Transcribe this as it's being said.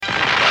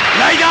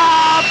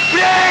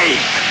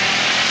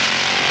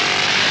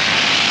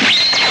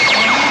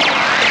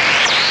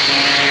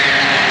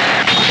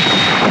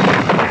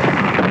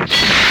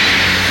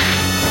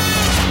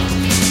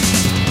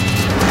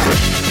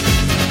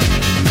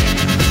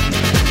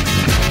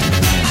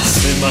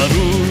まる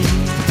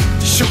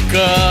初夏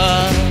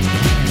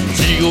地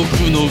獄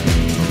の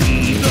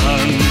軍団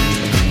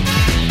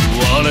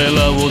我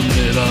らを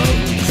狙う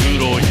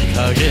黒い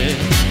影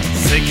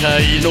世界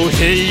の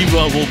平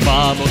和を守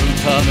る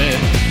ため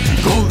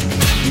Go!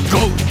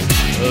 Go!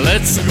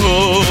 Let's go!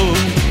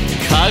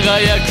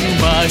 輝く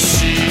マ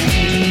シン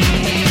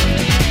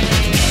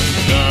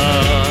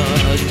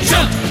ジャ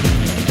ン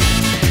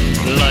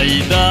プライ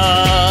ダ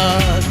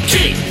ーキ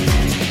ック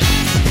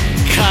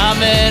仮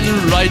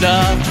面ライ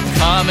ダー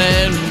仮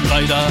面ラ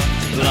イダ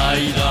ーラ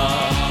イ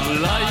ダ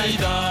ーライ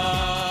ダー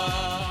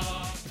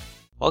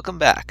Welcome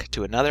back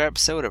to another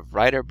episode of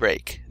Rider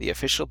Break, the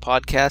official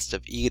podcast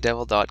of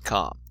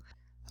egadevil.com.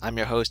 I'm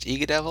your host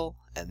Egadevil,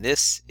 and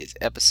this is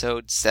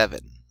episode 7.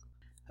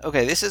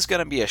 Okay, this is going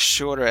to be a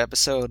shorter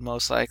episode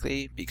most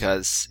likely,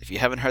 because if you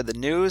haven't heard the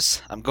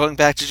news, I'm going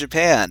back to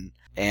Japan,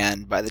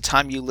 and by the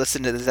time you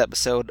listen to this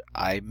episode,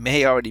 I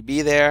may already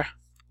be there,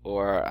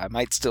 or I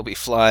might still be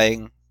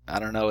flying. I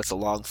don't know, it's a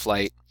long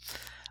flight.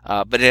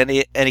 But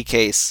in any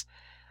case,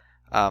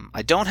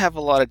 I don't have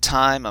a lot of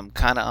time. I'm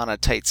kind of on a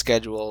tight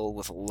schedule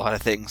with a lot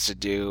of things to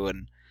do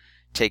and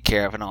take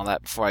care of and all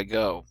that before I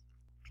go.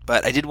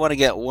 But I did want to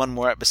get one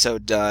more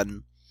episode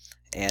done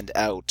and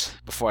out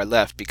before I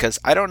left, because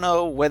I don't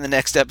know when the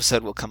next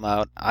episode will come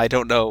out. I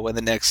don't know when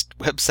the next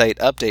website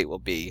update will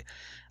be.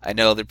 I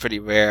know they're pretty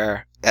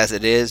rare as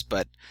it is,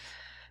 but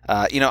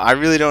I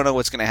really don't know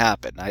what's going to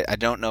happen. I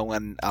don't know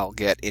when I'll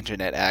get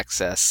internet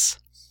access,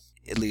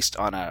 at least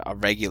on a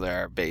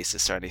regular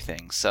basis or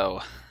anything.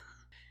 So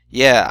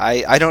yeah,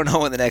 I don't know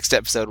when the next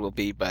episode will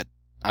be, but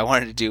I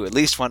wanted to do at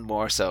least one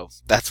more, so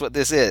that's what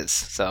this is.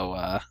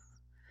 So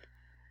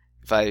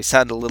if I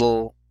sound a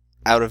little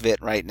out of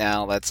it right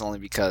now, that's only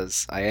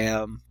because I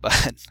am,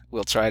 but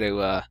we'll try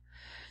to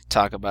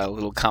talk about a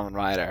little Kamen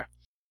Rider.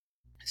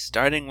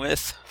 Starting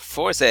with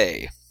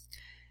Fourze,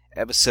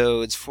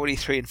 episodes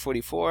 43 and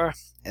 44,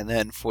 and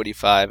then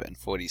 45 and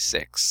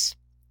 46.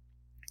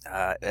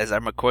 As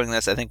I'm recording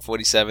this, I think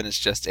 47 has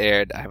just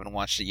aired. I haven't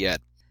watched it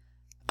yet.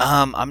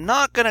 I'm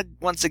not gonna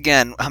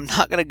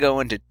go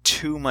into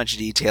too much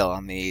detail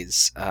on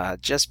these,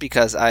 just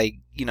because as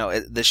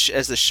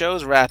the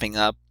show's wrapping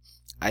up,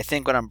 I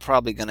think what I'm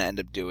probably gonna end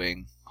up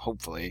doing,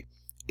 hopefully,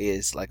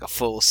 is like a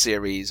full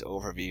series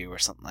overview or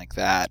something like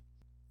that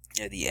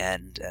at the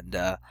end, and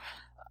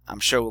I'm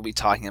sure we'll be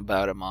talking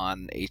about them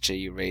on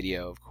HAU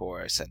Radio, of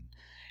course,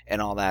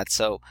 and all that.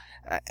 So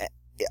I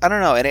don't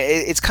know, and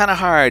it's kind of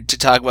hard to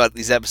talk about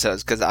these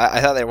episodes because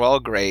I thought they were all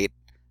great.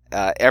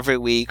 Every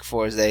week,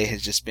 Fourze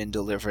has just been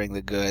delivering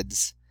the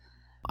goods.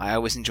 I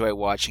always enjoy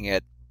watching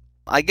it.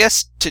 I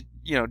guess to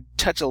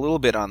touch a little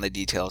bit on the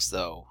details,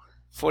 though.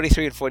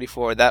 43 and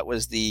 44, that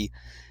was the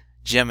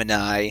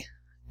Gemini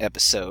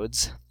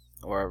episodes,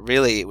 or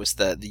really it was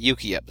the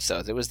Yuki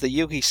episodes. It was the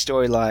Yuki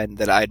storyline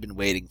that I'd been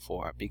waiting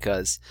for,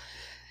 because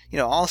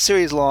all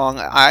series long,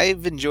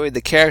 I've enjoyed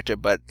the character,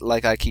 but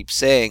like I keep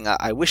saying,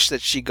 I wish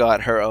that she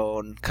got her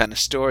own kind of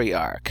story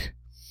arc,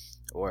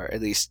 or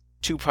at least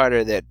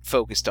two-parter that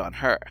focused on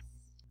her.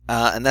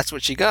 And that's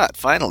what she got,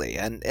 finally,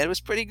 and it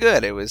was pretty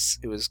good. It was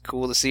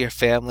cool to see her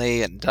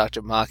family and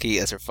Dr. Maki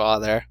as her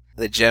father.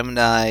 The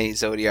Gemini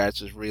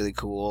Zodiarts was really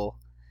cool.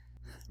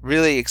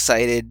 Really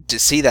excited to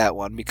see that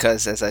one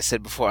because, as I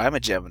said before, I'm a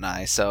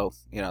Gemini, so,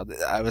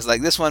 I was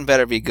like, this one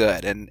better be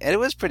good, and it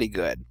was pretty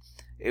good.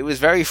 It was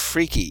very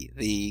freaky,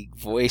 the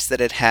voice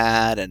that it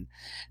had, and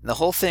the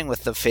whole thing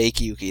with the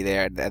fake Yuki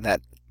there, and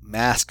that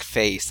mask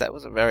face. That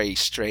was a very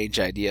strange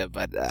idea,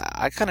 but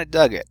I kind of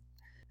dug it.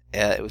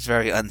 It was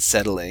very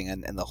unsettling,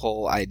 and the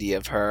whole idea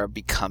of her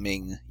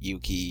becoming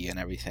Yuki and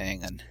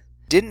everything, and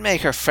didn't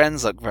make her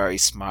friends look very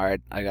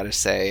smart, I gotta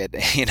say.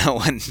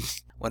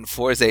 When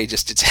Fourze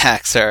just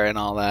attacks her and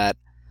all that.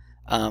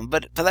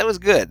 But that was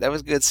good. That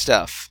was good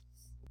stuff.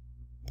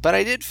 But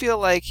I did feel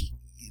like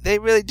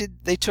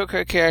they took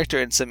her character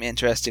in some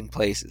interesting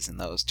places in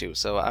those two,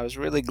 so I was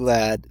really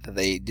glad that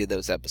they did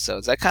those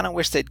episodes. I kind of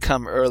wish they'd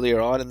come earlier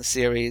on in the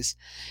series.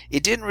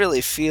 It didn't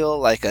really feel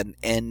like an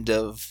end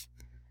of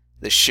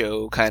the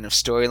show kind of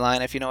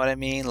storyline, if you know what I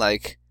mean.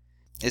 Like,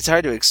 it's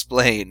hard to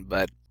explain,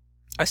 but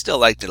I still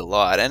liked it a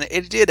lot, and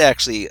it did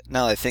actually,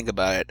 now that I think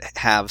about it,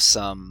 have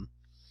some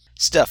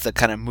stuff that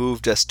kind of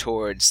moved us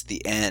towards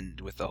the end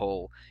with the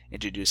whole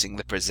introducing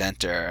the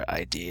presenter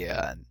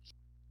idea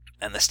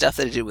and the stuff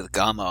that it did with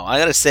Gamo. I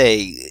gotta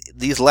say,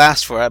 these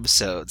last 4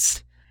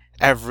 episodes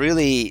have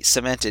really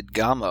cemented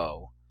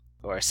Gamo,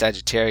 or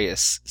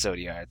Sagittarius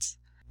Zodiarts,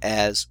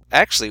 as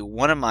actually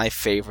one of my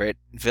favorite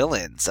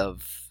villains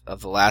of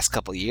the last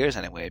couple of years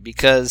anyway,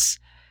 because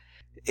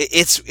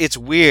it's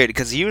weird,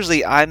 because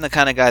usually I'm the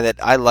kind of guy that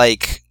I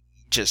like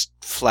just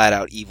flat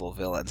out evil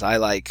villains. I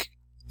like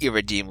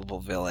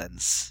irredeemable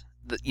villains.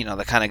 The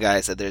kind of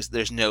guys that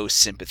there's no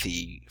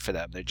sympathy for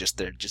them. They're just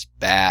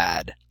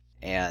bad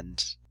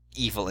and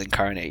evil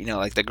incarnate,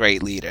 like the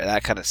great leader,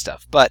 that kind of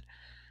stuff. But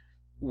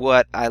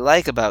what I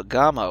like about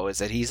Gamo is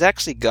that he's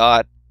actually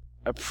got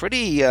a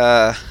pretty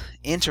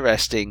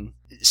interesting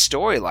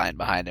storyline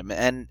behind him,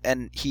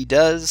 and he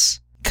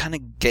does kind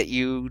of get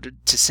you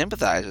to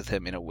sympathize with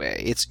him in a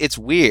way. It's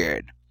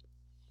weird.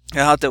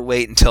 I'll have to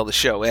wait until the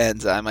show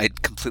ends. I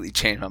might completely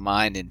change my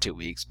mind in 2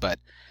 weeks, but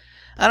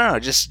I don't know,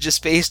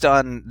 just based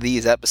on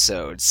these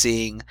episodes,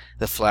 seeing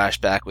the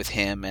flashback with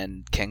him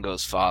and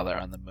Kengo's father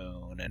on the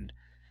moon, and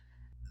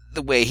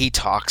the way he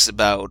talks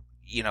about,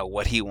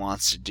 what he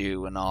wants to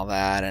do and all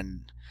that,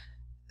 and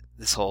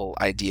this whole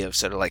idea of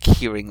sort of like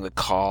hearing the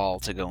call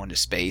to go into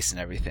space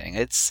and everything.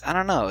 I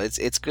don't know,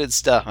 it's good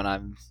stuff, and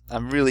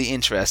I'm really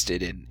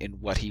interested in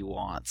what he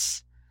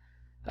wants,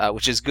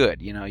 which is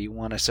good. You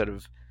want to sort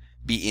of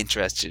be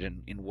interested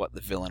in what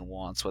the villain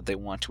wants, what they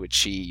want to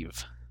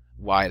achieve,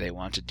 why they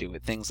want to do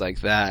it, things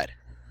like that.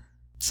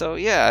 So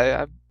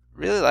yeah, I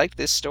really liked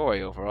this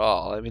story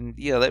overall. I mean,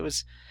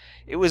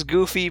 it was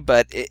goofy,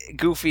 but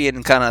goofy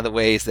in kind of the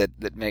ways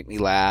that make me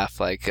laugh,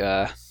 like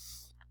I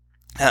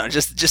don't know,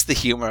 just the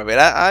humor of it.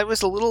 I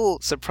was a little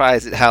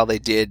surprised at how they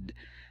did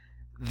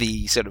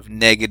the sort of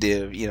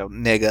negative,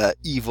 nega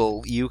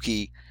evil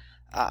Yuki.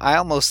 I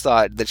almost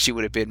thought that she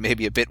would have been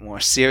maybe a bit more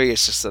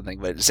serious or something,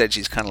 but instead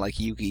she's kind of like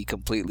Yuki,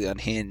 completely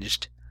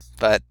unhinged.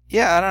 But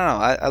yeah, I don't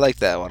know, I like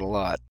that one a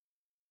lot.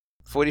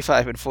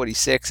 45 and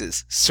 46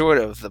 is sort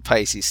of the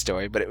Pisces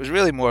story, but it was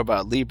really more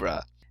about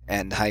Libra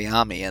and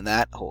Hayami and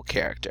that whole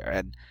character.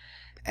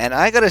 And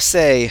I gotta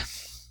say,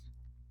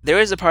 there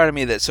is a part of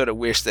me that sort of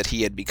wished that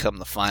he had become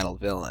the final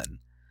villain.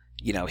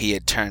 He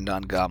had turned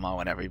on Gamo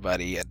and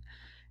everybody, and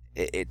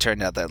it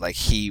turned out that like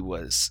he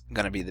was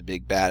going to be the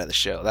big bad of the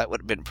show. That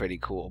would have been pretty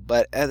cool.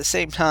 But at the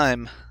same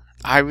time,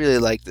 I really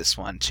liked this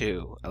one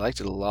too. I liked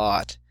it a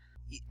lot.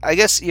 I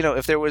guess,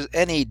 if there was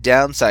any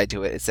downside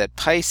to it, it's that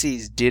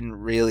Pisces didn't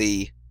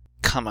really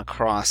come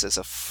across as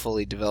a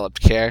fully developed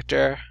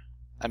character.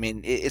 I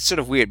mean, it's sort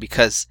of weird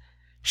because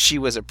she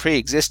was a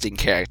pre-existing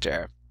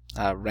character,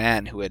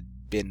 Ran, who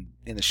had been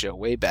in the show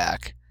way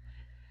back.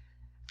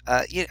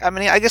 I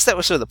guess that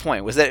was sort of the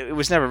point, was that it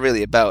was never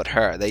really about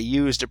her. They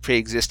used a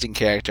pre-existing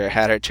character,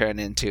 had her turn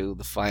into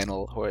the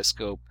final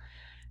horoscope,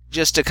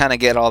 just to kind of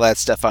get all that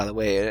stuff out of the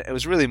way. It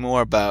was really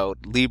more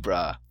about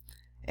Libra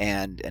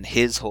and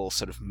his whole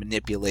sort of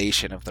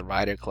manipulation of the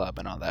Rider Club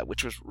and all that,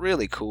 which was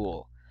really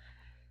cool.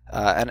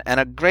 And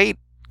a great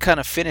kind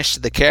of finish to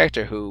the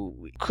character,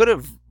 who could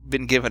have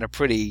been given a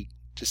pretty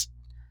just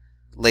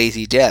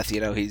lazy death.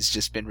 He's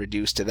just been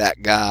reduced to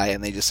that guy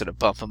and they just sort of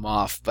bump him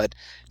off. But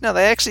no,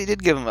 they actually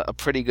did give him a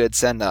pretty good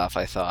send-off,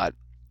 I thought.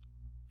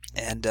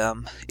 And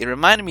it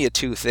reminded me of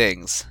two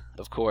things,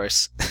 of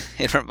course.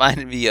 It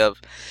reminded me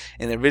of,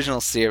 in the original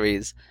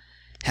series,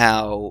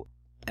 how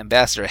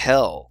Ambassador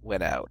Hell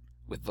went out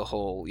with the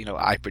whole,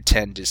 I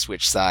pretend to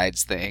switch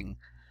sides thing.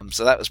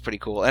 So that was pretty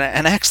cool.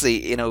 And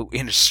actually, in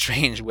a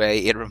strange way,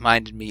 it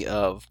reminded me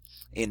of,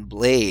 in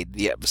Blade,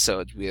 the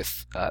episodes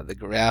with the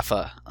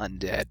Garafa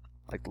undead,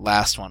 like the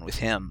last one with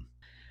him,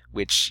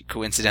 which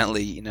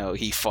coincidentally,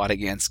 he fought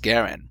against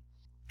Garen.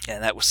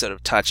 And that was sort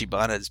of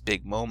Tachibana's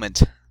big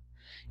moment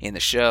in the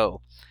show.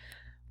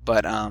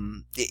 But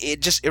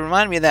it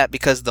reminded me of that,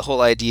 because the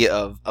whole idea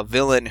of a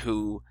villain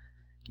who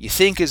you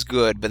think is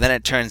good, but then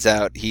it turns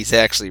out he's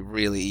actually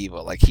really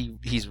evil. Like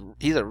he's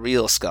a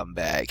real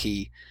scumbag.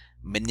 He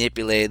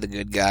manipulated the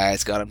good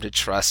guys, got him to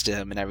trust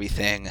him and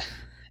everything.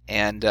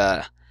 And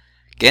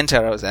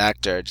Gentaro's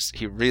actor,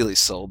 he really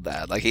sold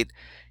that. Like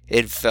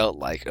it felt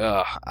like,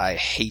 oh, I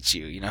hate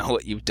you,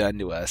 what you've done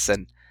to us.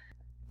 And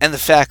the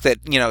fact that,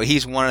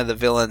 he's one of the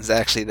villains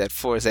actually that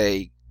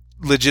Fourze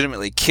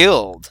legitimately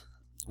killed,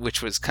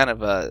 which was kind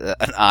of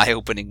an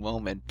eye-opening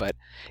moment, but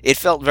it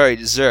felt very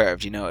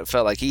deserved. It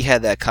felt like he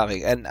had that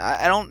coming. And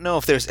I don't know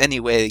if there's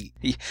any way,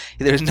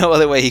 there's no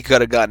other way he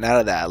could have gotten out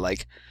of that.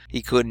 Like,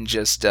 he couldn't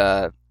just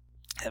have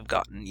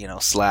gotten,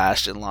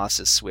 slashed and lost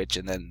his switch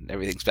and then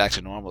everything's back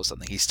to normal or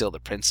something. He's still the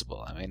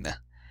principal. I mean,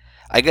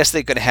 I guess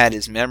they could have had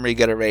his memory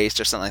get erased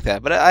or something like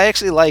that. But I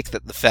actually like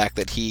the fact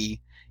that he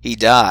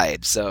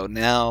died. So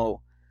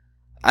now,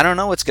 I don't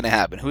know what's going to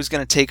happen. Who's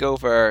going to take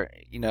over,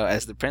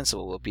 as the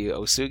principal? Will it be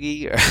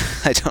Osugi?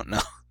 Or I don't know.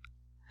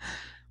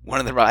 One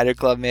of the Rider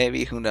Club,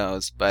 maybe? Who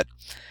knows? But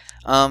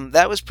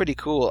that was pretty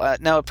cool.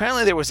 Now,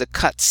 apparently there was a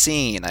cut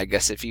scene, I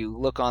guess, if you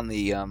look on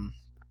the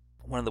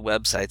one of the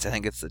websites. I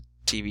think it's the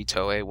TV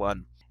Toei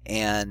one.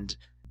 And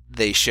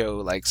they show,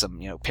 like, some,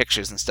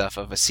 pictures and stuff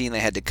of a scene they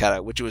had to cut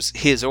out, which was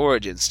his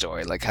origin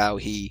story, like how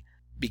he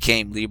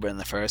became Libra in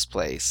the first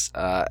place.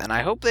 And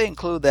I hope they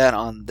include that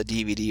on the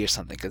DVD or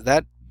something, because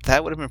that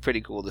would have been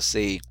pretty cool to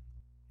see.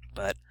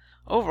 But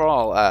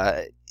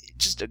overall,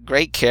 just a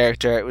great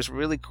character. It was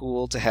really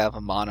cool to have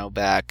Amano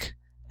back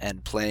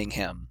and playing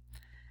him.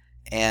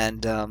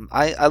 And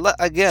I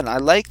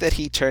like that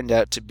he turned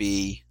out to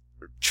be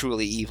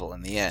truly evil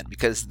in the end,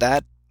 because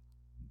that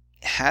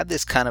had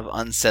this kind of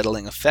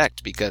unsettling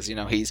effect, because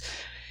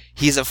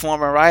he's a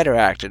former Rider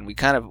actor, and we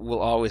kind of will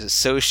always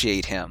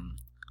associate him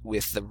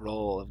with the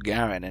role of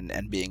Garen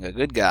and being a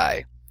good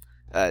guy.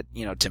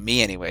 To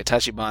me anyway,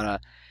 Tachibana,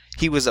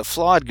 he was a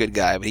flawed good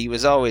guy, but he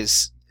was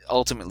always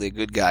ultimately a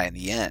good guy in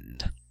the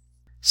end.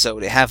 So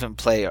to have him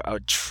play a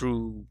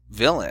true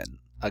villain,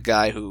 a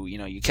guy who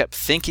you kept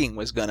thinking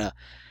was gonna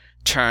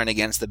turn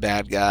against the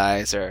bad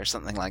guys or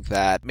something like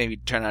that. Maybe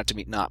turn out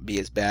to not be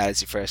as bad as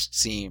he first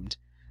seemed.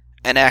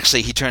 And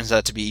actually, he turns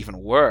out to be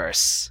even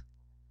worse.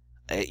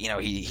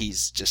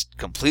 He's just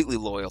completely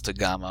loyal to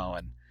Gamo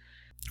and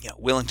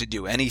willing to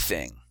do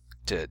anything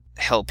to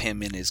help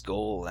him in his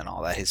goal and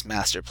all that, his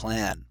master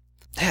plan.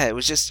 Yeah, it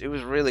was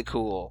really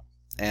cool.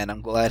 And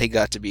I'm glad he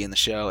got to be in the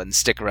show and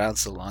stick around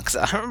so long. Because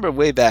I remember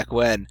way back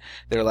when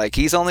they were like,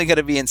 he's only going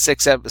to be in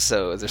 6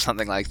 episodes or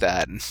something like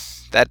that. And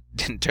that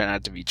didn't turn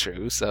out to be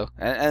true. So,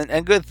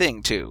 and good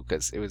thing, too,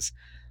 because it was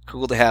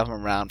cool to have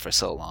him around for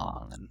so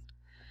long. And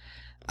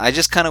I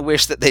just kind of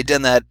wish that they'd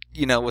done that,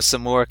 with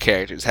some more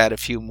characters. Had a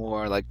few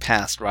more, like,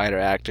 past writer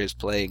actors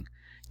playing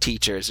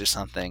teachers or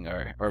something,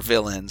 or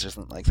villains or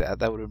something like that.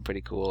 That would have been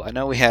pretty cool. I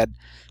know we had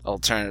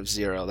Alternative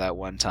Zero that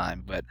one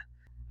time, but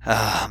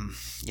how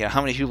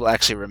many people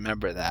actually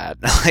remember that?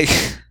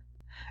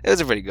 It was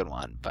a pretty good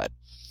one, but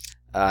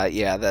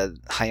the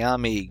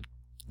Hayami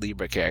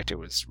Libra character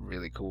was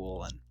really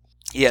cool, and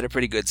he had a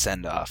pretty good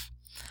send-off.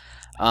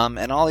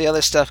 And all the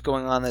other stuff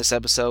going on this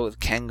episode with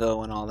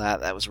Kengo and all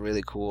that was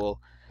really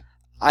cool.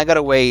 I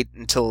gotta wait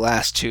until the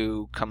last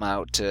 2 come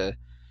out to,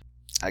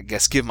 I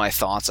guess, give my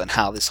thoughts on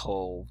how this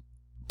whole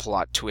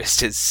plot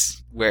twist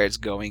is, where it's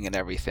going and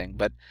everything.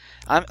 But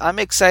I'm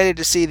excited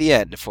to see the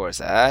end of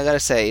Forza. I gotta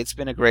say, it's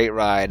been a great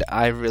ride.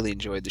 I really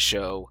enjoyed the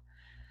show.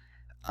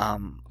 A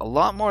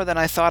lot more than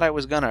I thought I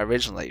was gonna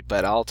originally,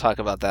 but I'll talk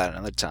about that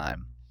another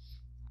time.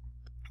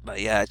 But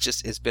yeah,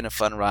 it's been a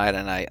fun ride,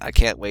 and I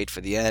can't wait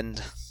for the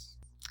end.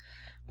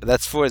 But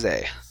that's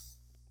Forza.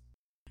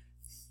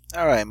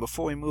 Alright,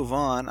 before we move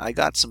on, I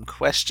got some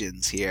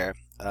questions here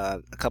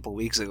a couple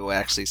weeks ago,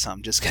 actually, so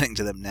I'm just getting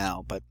to them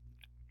now. But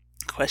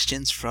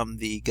questions from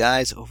the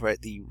guys over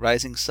at the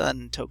Rising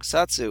Sun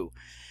Tokusatsu.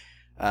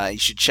 You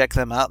should check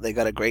them out. They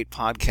got a great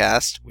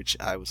podcast, which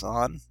I was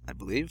on, I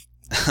believe.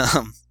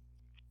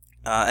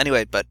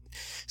 Anyway,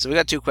 so we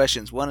got 2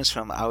 questions. One is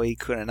from Aoi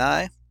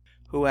Kurenai,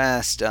 who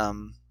asked,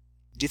 do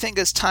you think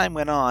as time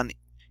went on,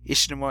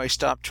 Ishinomori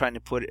stopped trying to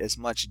put as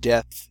much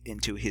depth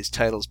into his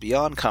titles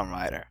beyond Kamen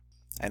Rider?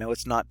 I know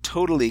it's not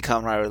totally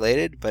Kamen Rider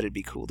related, but it'd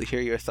be cool to hear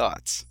your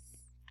thoughts.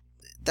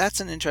 That's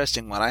an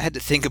interesting one. I had to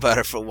think about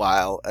it for a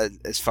while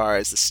as far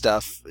as the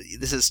stuff.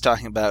 This is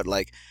talking about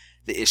like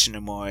the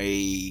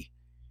Ishinomori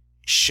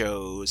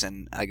shows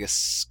and I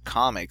guess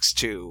comics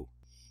too,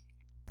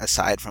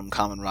 aside from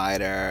Kamen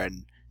Rider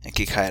and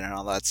Kikaider and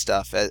all that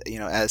stuff.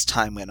 As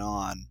time went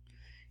on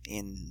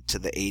into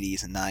the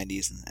 80s and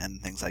 90s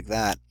and things like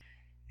that.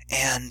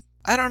 And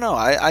I don't know.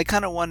 I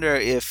kind of wonder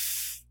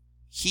if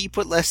he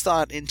put less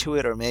thought into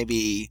it, or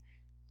maybe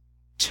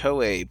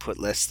Toei put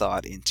less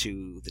thought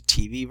into the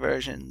TV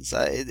versions.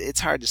 It's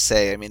hard to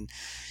say. I mean,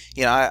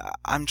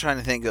 I'm trying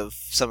to think of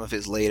some of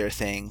his later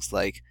things,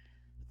 like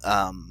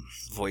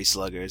Voice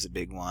Slugger is a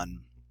big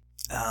one,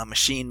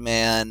 Machine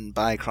Man,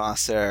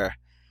 Bycrosser,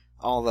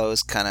 all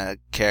those kind of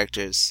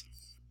characters.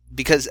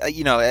 Because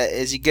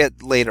as you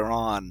get later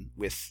on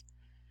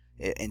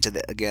into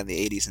the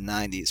 80s and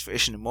 90s, for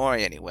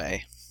Ishinomori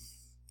anyway,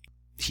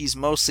 he's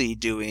mostly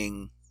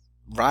doing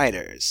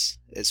writers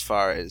as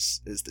far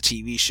as the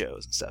TV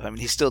shows and stuff. I mean,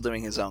 he's still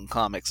doing his own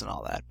comics and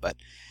all that, but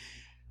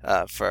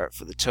for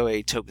the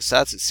Toei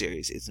Tokusatsu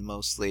series, it's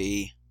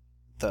mostly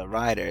the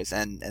writers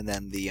and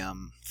then the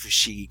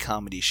Fushigi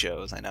comedy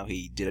shows. I know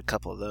he did a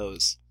couple of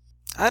those.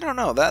 I don't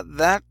know,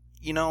 that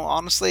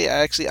honestly,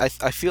 I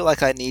feel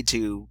like I need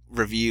to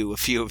review a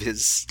few of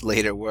his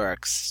later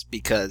works,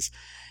 because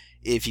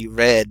if you've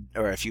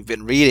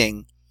been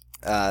reading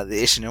the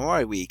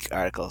Ishinomori Week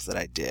articles that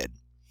I did,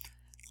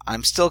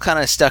 I'm still kind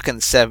of stuck in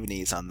the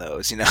 70s on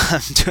those.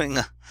 I'm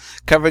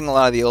covering a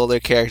lot of the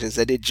older characters.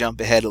 I did jump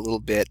ahead a little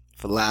bit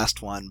for the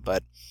last one,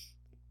 but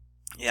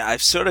yeah,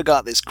 I've sort of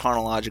got this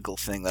chronological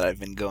thing that I've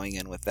been going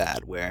in with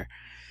that, where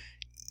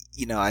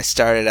I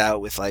started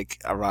out with like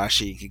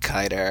Arashi and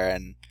Kikaider,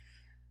 and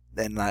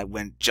then I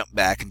jumped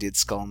back and did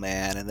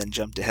Skullman, and then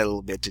jumped ahead a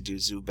little bit to do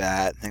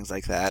Zubat and things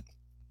like that.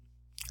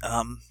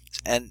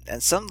 And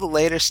some of the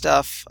later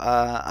stuff,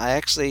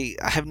 I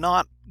have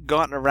not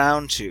gotten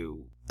around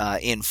to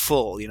in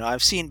full.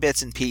 I've seen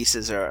bits and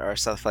pieces or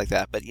stuff like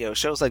that, but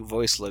shows like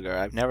Voice Slugger,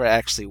 I've never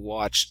actually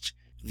watched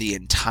the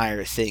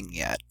entire thing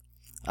yet.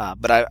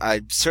 But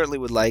I certainly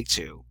would like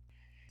to.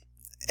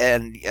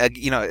 And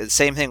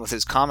same thing with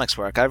his comics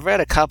work. I've read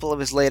a couple of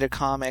his later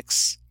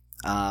comics,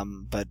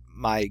 but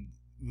my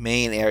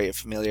main area of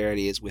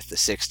familiarity is with the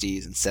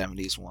 60s and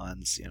 70s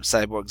ones.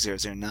 Cyborg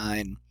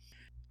 009.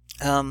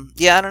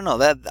 I don't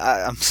know.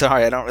 I'm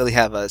sorry, I don't really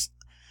have a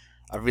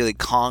really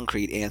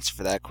concrete answer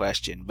for that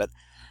question, but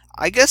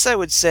I guess I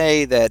would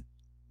say that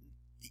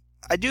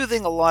I do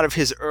think a lot of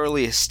his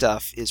earliest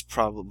stuff is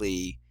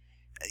probably,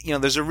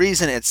 there's a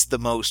reason it's the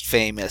most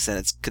famous and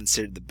it's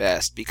considered the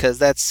best, because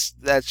that's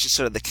just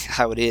sort of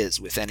how it is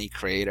with any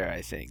creator,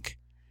 I think.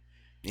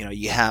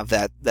 You have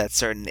that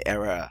certain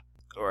era,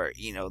 or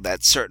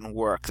that certain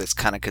work that's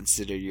kind of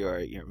considered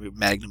your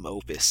magnum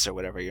opus or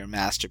whatever, your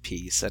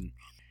masterpiece.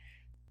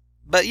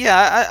 But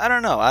yeah, I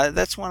don't know.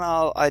 That's one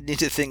I need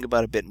to think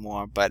about a bit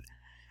more. But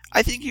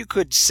I think you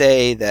could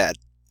say that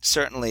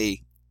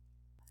certainly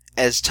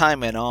as time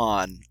went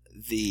on,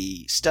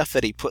 the stuff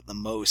that he put the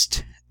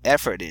most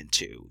effort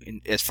into,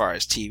 as far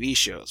as TV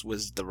shows,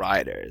 was the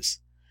writers.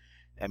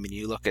 I mean,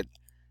 you look at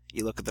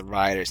the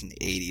writers in the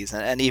 80s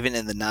and even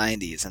in the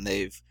 90s, and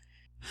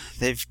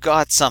they've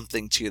got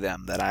something to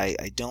them that I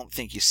don't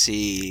think you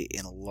see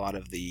in a lot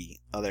of the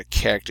other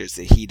characters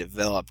that he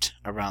developed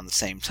around the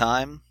same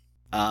time.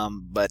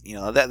 But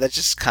that's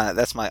just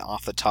that's my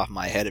off the top of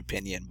my head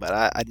opinion. But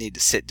I need to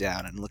sit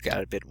down and look at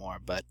it a bit more.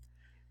 But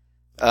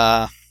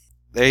there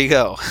you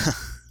go.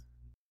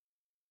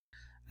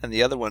 And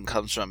the other one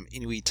comes from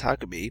Inui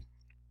Takumi,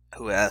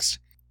 who asked,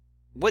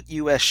 "What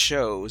U.S.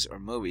 shows or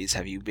movies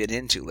have you been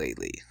into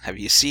lately? Have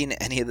you seen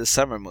any of the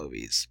summer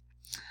movies?"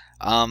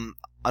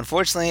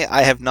 Unfortunately,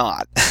 I have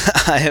not.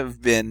 I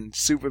have been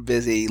super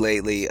busy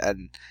lately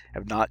and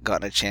have not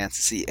gotten a chance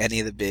to see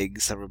any of the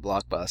big summer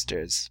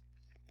blockbusters.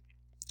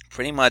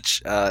 Pretty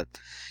much, I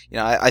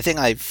think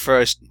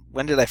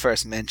when did I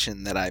first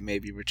mention that I may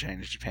be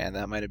returning to Japan?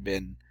 That might have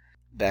been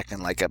back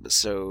in like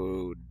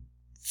episode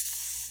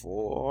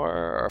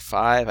 4 or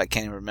 5. I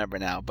can't even remember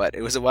now, but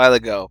it was a while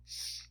ago.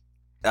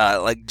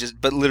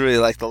 But literally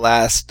like the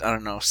last, I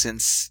don't know,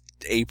 since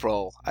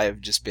April, I've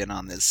just been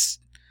on this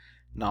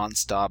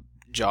non-stop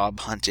job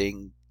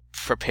hunting,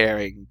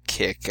 preparing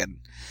kick, and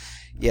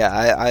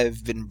yeah,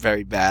 I've been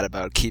very bad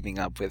about keeping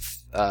up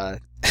with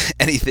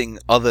anything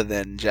other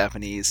than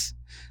Japanese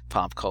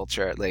pop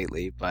culture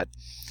lately. But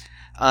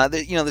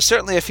there's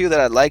certainly a few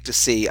that I'd like to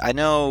see. I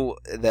know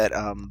that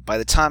by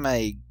the time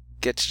I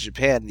get to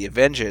Japan, the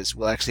Avengers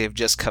will actually have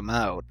just come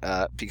out,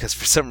 because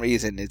for some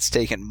reason it's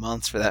taken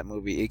months for that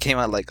movie. It came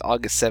out like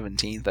August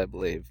 17th, I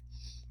believe.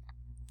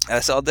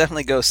 So I'll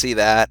definitely go see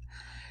that.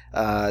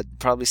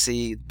 Probably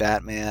see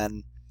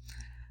Batman.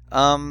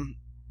 At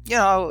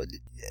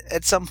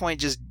some point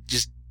just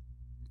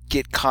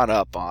get caught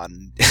up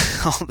on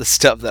all the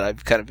stuff that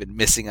I've kind of been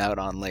missing out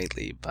on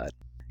lately. But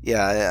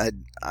yeah,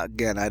 I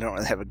don't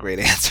really have a great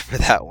answer for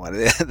that one.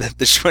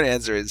 The short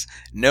answer is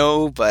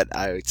no, but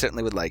I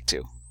certainly would like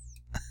to.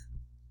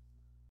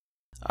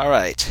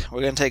 Alright,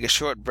 we're going to take a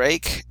short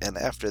break, and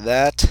after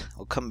that,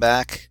 we'll come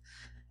back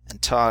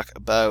and talk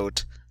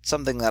about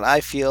something that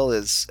I feel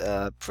is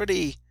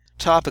pretty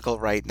topical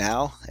right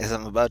now, as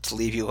I'm about to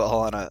leave you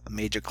all on a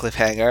major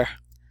cliffhanger.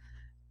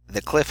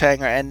 The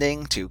cliffhanger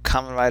ending to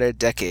Kamen Rider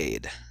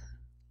Decade.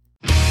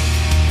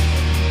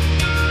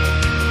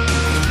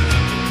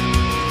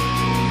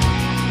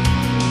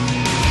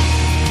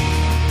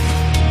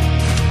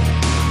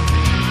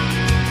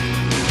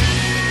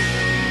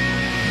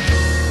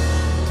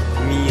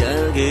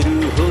 げ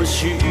る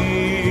星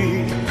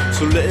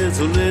それ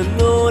ぞれ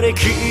の歴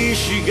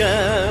史が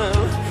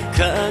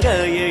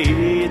輝い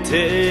て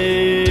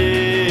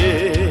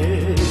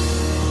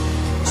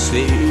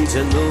星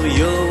座の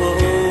よ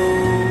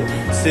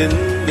う線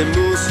で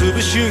結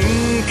ぶ瞬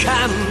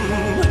間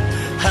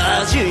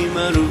始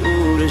まる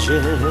レジェ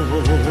ン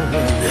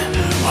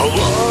青空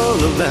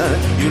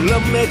揺ら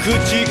めく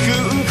時空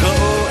超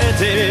え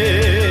て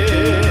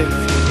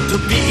飛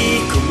び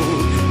込む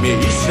目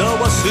にさ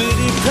わすに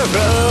パラ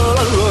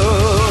ロー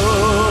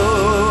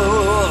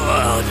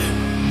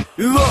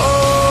ド On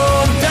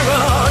the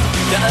road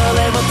誰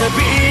も旅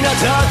立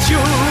ち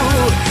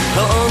本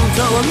当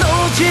の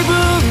自分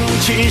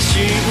自身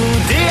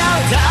出会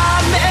うた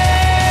め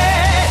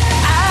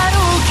歩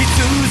き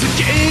続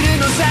ける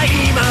のさ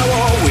今を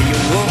We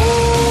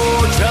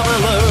all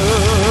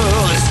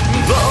travelers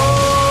僕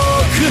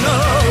の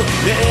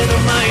目の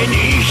前に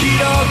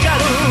広が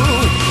る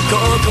9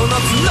つの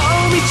道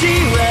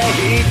は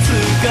いつ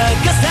か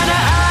重な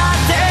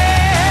って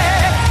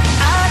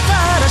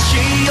新し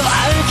い夜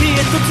明け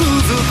へと続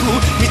く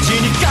道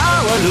に変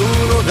わる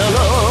のだろ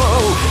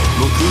う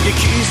目撃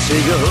せよ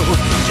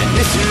ジャネ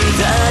ス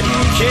ダリ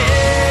ケ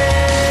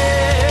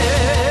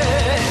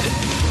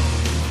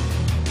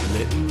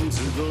レンズ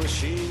越し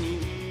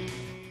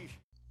に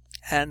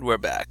And we're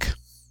back.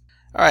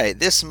 Alright,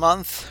 this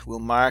month will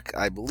mark,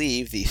 I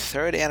believe, the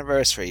 3rd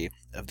anniversary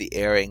of the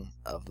airing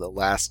of the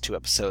last 2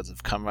 episodes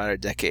of Kamen Rider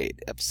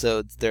Decade,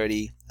 episodes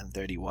 30 and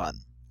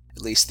 31.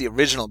 At least the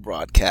original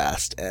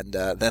broadcast, and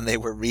then they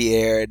were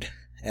re-aired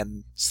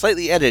and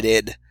slightly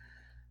edited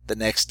the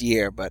next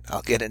year, but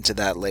I'll get into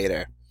that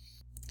later.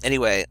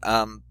 Anyway,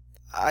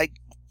 I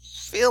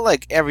feel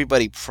like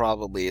everybody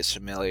probably is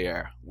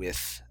familiar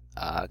with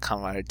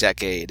Kamen Rider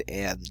Decade,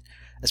 and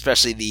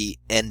especially the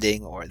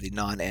ending or the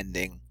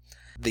non-ending,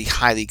 the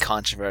highly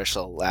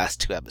controversial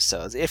last 2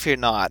 episodes. If you're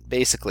not,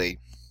 basically,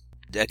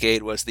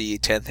 Decade was the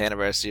 10th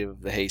anniversary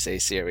of the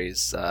Heisei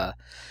series that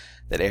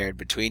aired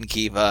between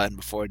Kiva and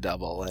before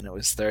Double, and it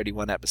was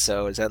 31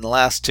 episodes, and the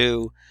last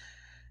 2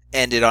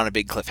 ended on a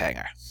big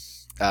cliffhanger,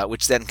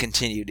 which then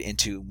continued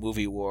into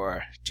Movie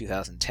War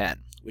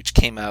 2010, which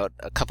came out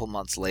a couple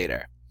months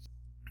later.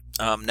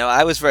 Now,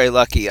 I was very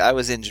lucky. I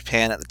was in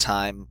Japan at the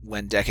time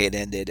when Decade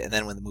ended, and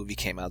then when the movie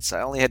came out, so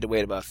I only had to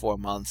wait about 4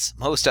 months.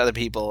 Most other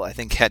people, I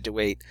think, had to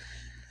wait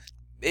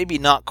maybe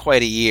not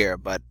quite a year,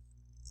 but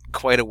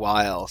quite a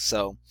while.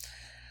 So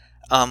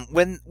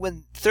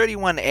When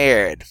 31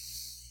 aired,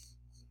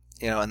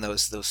 and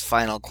those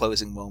final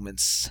closing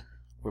moments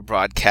were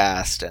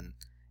broadcast, and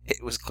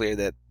it was clear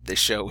that the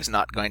show was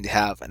not going to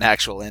have an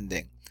actual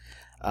ending.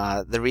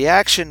 The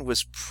reaction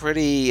was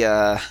pretty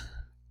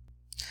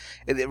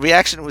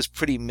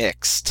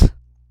mixed.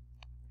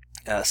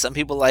 Some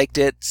people liked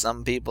it,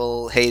 some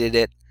people hated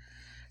it,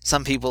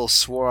 some people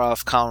swore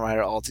off Kamen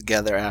Rider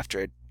altogether after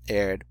it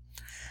aired.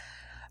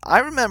 I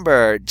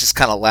remember just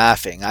kind of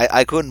laughing.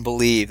 I couldn't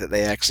believe that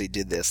they actually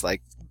did this.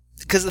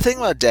 Because the thing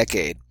about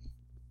Decade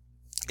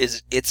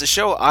is it's a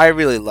show I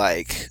really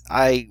like.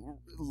 I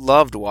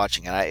loved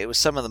watching it. It was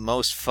some of the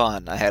most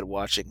fun I had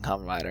watching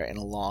Kamen Rider in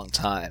a long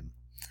time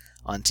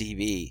on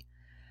TV.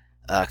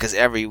 Because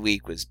every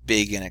week was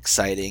big and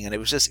exciting, and it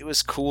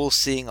was cool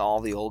seeing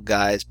all the old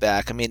guys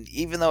back. I mean,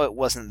 even though it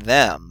wasn't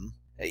them,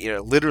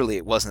 literally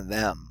it wasn't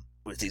them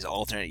with these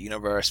alternate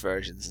universe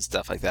versions and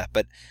stuff like that.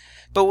 But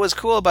what was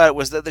cool about it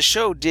was that the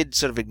show did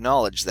sort of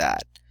acknowledge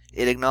that.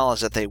 It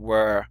acknowledged that they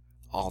were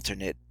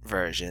alternate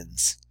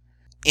versions,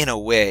 in a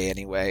way,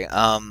 anyway.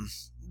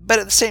 But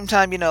at the same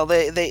time,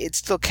 it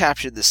still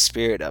captured the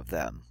spirit of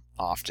them.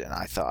 Often,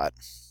 I thought.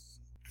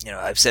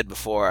 I've said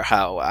before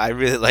how I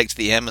really liked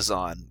the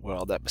Amazon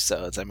World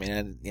episodes. I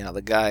mean,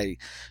 the guy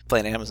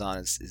playing Amazon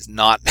is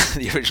not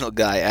the original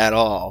guy at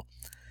all.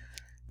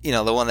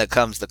 The one that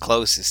comes the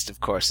closest, of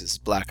course, is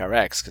Black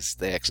RX, because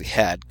they actually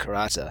had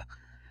Kurata.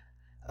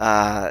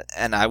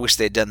 And I wish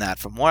they'd done that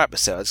for more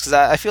episodes, because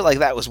I feel like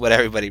that was what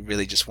everybody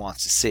really just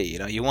wants to see.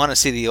 You want to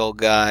see the old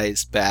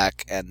guys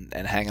back and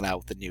hanging out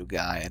with the new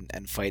guy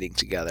and fighting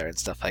together and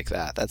stuff like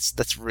that.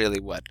 That's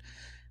really what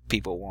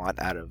people want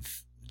out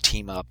of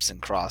team-ups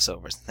and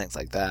crossovers and things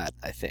like that,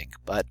 I think.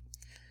 But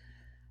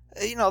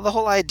the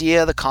whole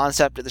idea, the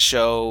concept of the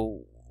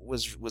show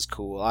was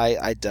cool.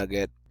 I dug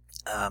it.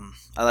 I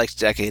liked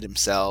Decade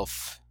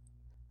himself.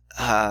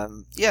 There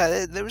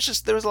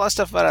was a lot of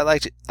stuff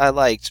about it I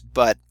liked,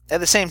 but at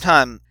the same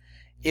time,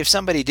 if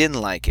somebody didn't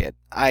like it,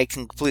 I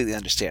can completely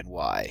understand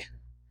why.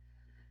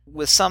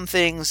 With some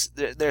things,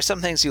 there are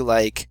some things you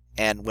like,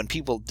 and when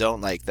people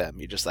don't like them,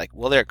 you're just like,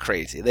 well, they're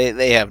crazy.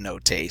 They have no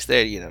taste.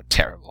 They're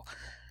terrible.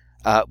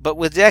 But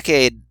with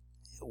Decade,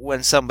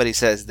 when somebody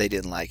says they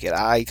didn't like it,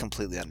 I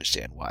completely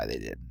understand why they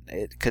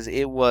didn't. Because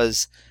it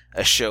was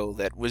a show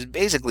that was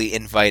basically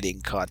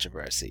inviting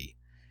controversy.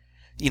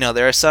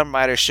 There are some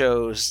writer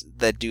shows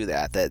that do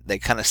that they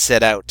kind of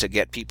set out to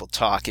get people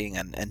talking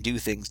and do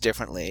things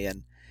differently.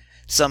 And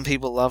some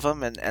people love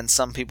them and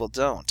some people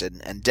don't.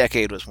 And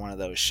Decade was one of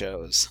those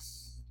shows.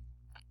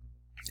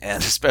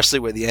 And especially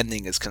where the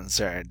ending is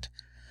concerned,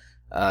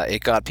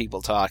 it got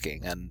people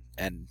talking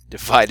and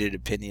divided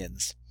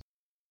opinions.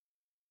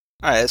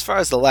 Alright, as far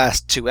as the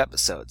last 2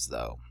 episodes,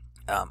 though,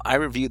 I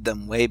reviewed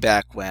them way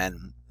back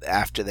when,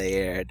 after they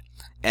aired.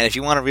 And if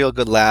you want a real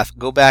good laugh,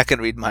 go back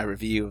and read my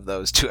review of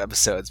those 2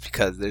 episodes,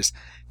 because there's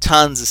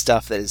tons of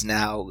stuff that is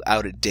now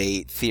out of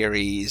date,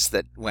 theories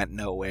that went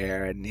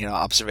nowhere, and,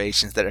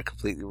 observations that are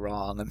completely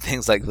wrong, and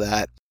things like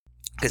that.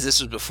 Because this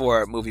was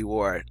before Movie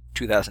War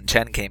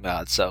 2010 came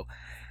out, so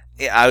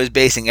I was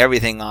basing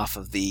everything off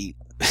of the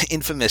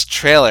infamous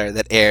trailer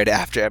that aired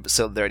after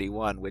episode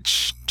 31,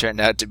 which turned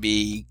out to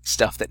be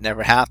stuff that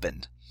never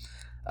happened.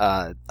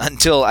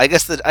 Until I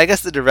guess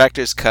the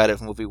director's cut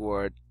of Movie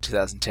War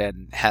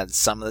 2010 had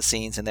some of the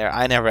scenes in there.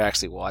 I never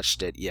actually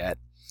watched it yet.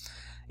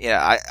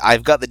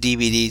 I've got the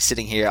DVD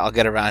sitting here. I'll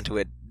get around to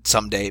it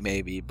someday,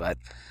 maybe. But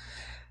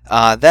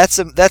that's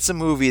a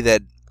movie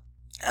that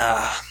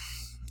I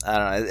don't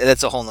know.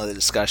 That's a whole nother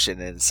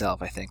discussion in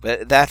itself, I think.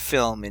 But that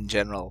film in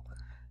general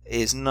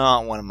is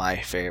not one of my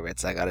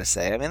favorites, I gotta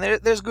say. I mean,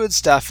 there's good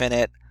stuff in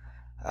it.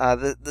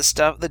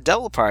 The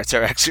double parts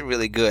are actually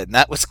really good, and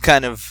that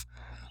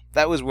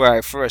was where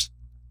I first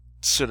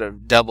sort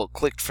of double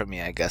clicked for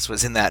me, I guess,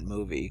 was in that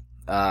movie.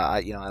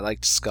 I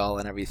liked Skull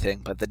and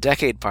everything, but the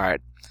Decade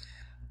part,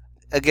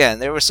 again,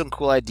 there were some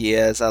cool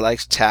ideas. I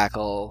liked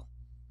Tackle.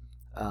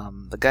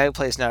 The guy who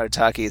plays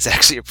Narutaki is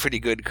actually a pretty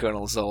good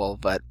Colonel Zoll,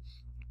 but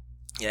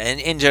yeah,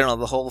 in general,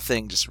 the whole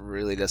thing just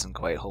really doesn't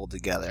quite hold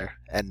together.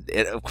 And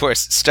it, of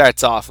course,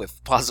 starts off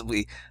with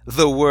possibly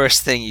the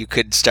worst thing you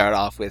could start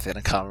off with in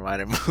a Kamen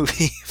Rider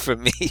movie for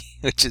me,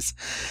 which is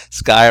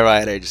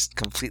Skyrider just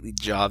completely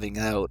jobbing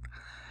out.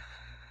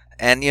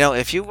 And,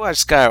 if you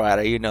watch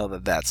Skyrider, you know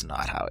that that's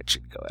not how it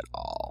should go at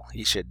all.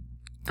 You should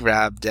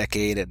grab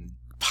Decade and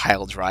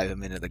pile drive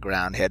him into the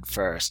ground head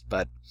first.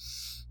 But,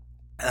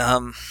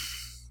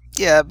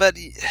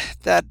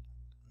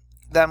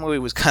 that movie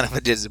was kind of a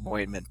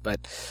disappointment,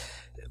 but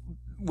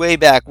way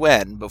back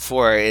when,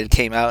 before it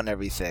came out and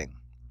everything,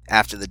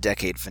 after the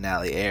Decade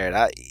finale aired,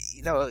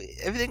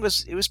 everything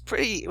was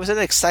an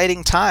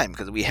exciting time,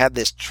 because we had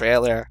this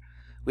trailer,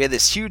 we had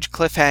this huge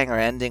cliffhanger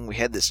ending, we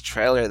had this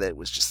trailer that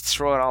was just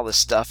throwing all this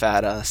stuff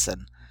at us,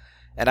 and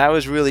I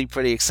was really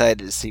pretty excited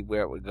to see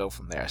where it would go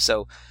from there.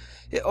 So,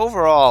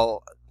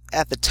 overall,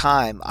 at the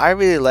time, I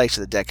really liked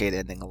the Decade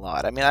ending a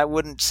lot. I mean, I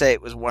wouldn't say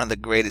it was one of the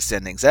greatest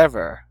endings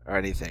ever or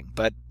anything,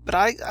 but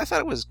I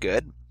thought it was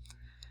good.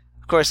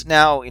 Of course,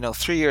 now,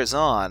 3 years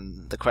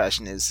on, the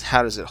question is,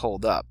 how does it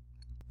hold up?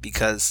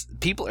 Because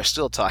people are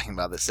still talking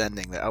about this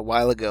ending. A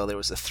while ago, there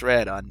was a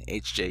thread on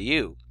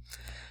HJU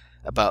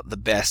about the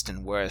best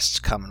and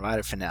worst Kamen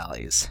Rider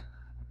finales.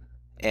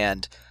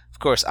 And, of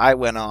course, I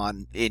went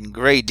on in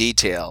great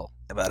detail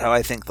about how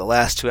I think the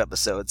last 2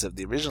 episodes of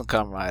the original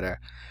Kamen Rider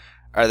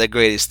are the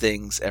greatest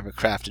things ever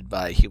crafted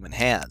by human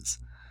hands.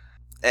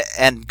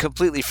 And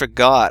completely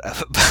forgot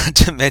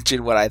to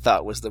mention what I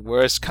thought was the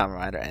worst Kamen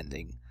Rider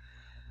ending.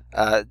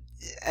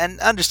 And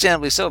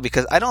understandably so,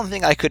 because I don't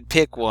think I could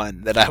pick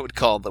one that I would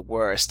call the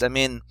worst. I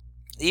mean,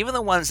 even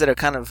the ones that are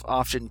kind of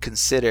often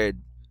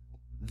considered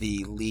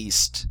the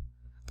least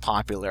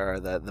popular or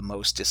the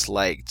most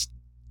disliked,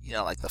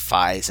 like the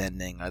Faiz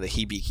ending or the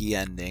Hibiki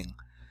ending,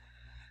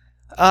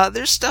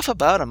 there's stuff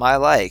about them I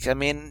like. I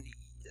mean,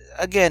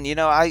 again,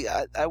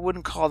 I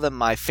wouldn't call them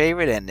my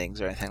favorite endings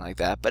or anything like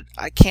that, but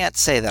I can't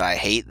say that I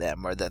hate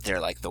them or that they're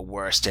like the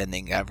worst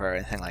ending ever or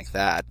anything like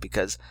that,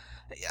 because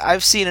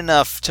I've seen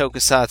enough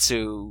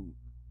tokusatsu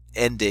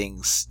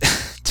endings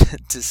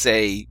to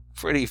say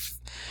pretty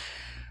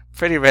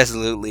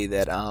resolutely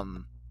that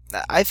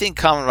I think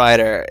Kamen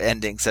Rider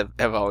endings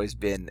have always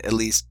been at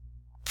least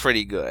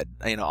pretty good.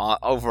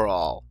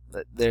 Overall,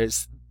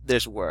 there's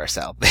worse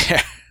out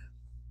there.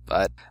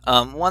 But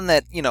one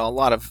that a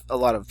lot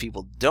of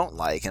people don't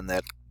like and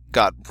that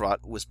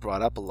was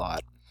brought up a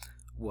lot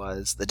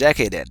was the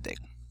Decade ending.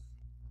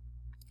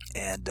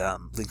 And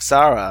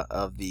Linksara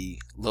of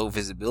the Low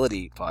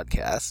Visibility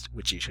podcast,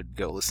 which you should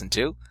go listen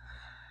to,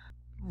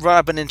 brought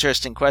up an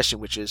interesting question,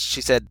 which is, she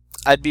said,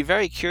 "I'd be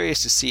very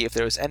curious to see if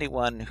there was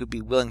anyone who'd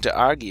be willing to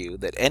argue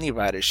that any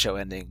Rider show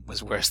ending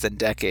was worse than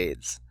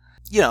Decade's."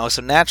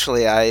 So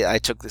naturally I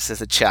took this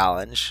as a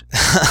challenge.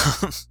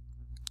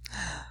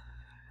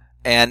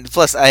 And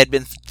plus, I had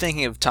been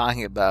thinking of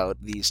talking about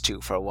these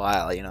two for a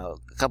while.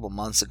 A couple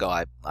months ago,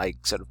 I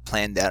sort of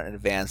planned out in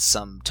advance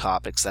some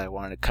topics that I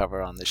wanted to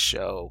cover on the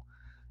show,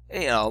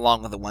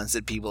 along with the ones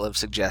that people have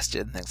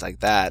suggested and things like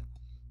that.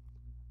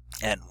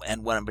 And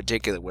one in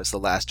particular was the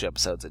last 2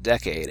 episodes of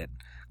Decade, and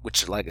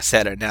which, like I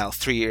said, are now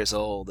 3 years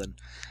old. And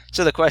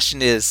so the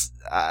question is,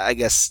 I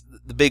guess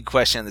the big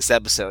question in this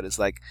episode is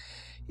like,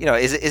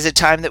 is it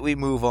time that we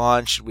move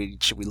on? Should we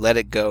let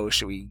it go?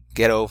 Should we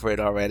get over it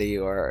already,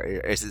 or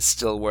is it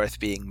still worth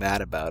being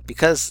mad about?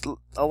 Because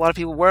a lot of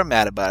people were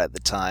mad about it at the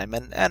time,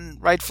 and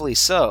rightfully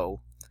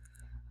so.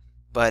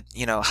 But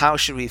how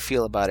should we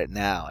feel about it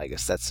now? I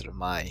guess that's sort of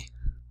my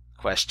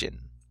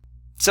question.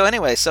 So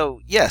anyway,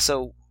 so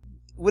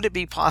would it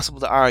be possible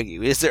to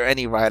argue? Is there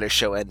any Rider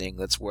show ending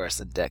that's worse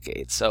than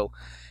Decade? So,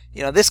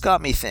 this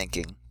got me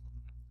thinking.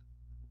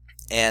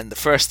 And the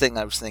first thing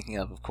I was thinking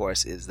of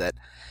course, is that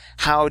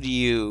how do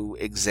you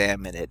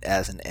examine it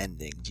as an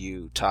ending? Do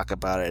you talk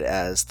about it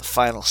as the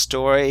final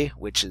story,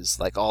 which is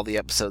like all the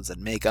episodes that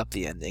make up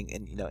the ending,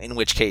 and in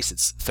which case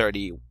it's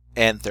 30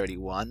 and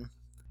 31?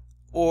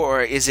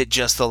 Or is it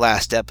just the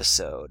last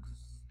episode?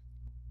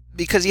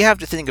 Because you have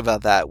to think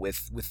about that with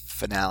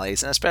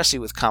finales, and especially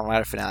with Kamen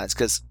Rider finales,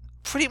 because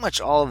pretty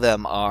much all of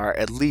them are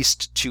at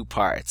least 2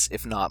 parts,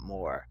 if not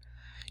more.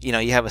 You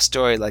have a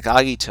story like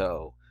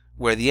Agito,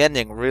 where the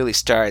ending really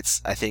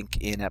starts, I think,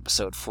 in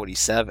episode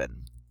 47,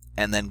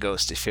 and then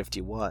goes to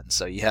 51.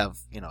 So you have,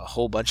 a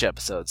whole bunch of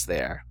episodes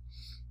there.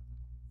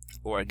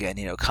 Or again,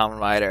 Kamen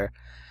Rider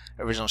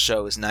original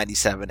show is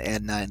 97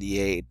 and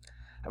 98.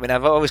 I mean,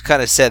 I've always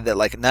kind of said that,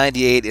 like,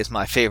 98 is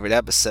my favorite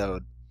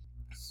episode,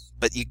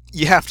 but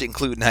you have to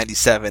include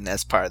 97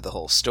 as part of the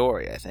whole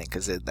story, I think,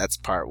 because that's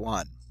part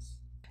 1.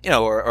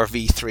 Or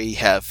V3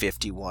 have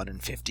 51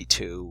 and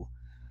 52,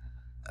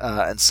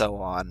 and so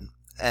on.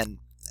 And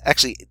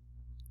actually,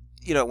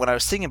 when I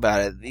was thinking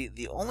about it,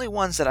 the only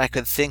ones that I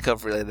could think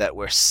of really that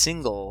were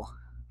single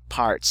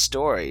part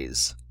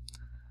stories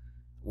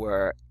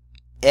were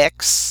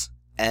X,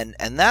 and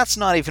that's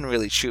not even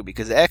really true,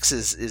 because X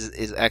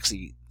is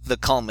actually the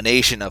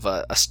culmination of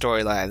a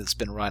storyline that's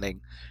been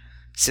running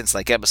since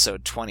like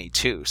episode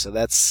 22. So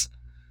that's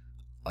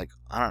like,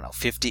 I don't know,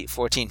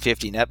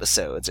 15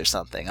 episodes or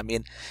something. I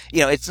mean,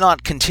 it's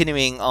not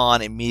continuing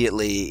on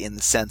immediately in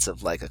the sense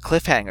of like a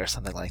cliffhanger or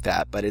something like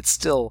that, but it's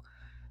still,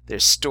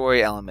 there's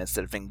story elements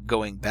that have been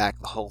going back,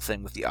 the whole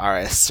thing with the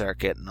RS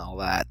circuit and all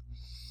that.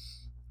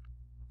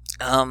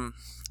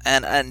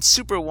 And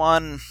Super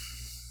 1,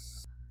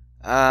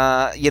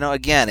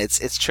 again,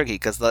 it's tricky,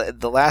 because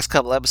the last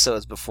couple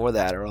episodes before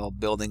that are all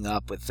building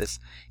up with this,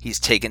 he's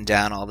taken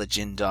down all the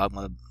Jin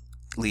Dogma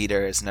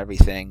leaders and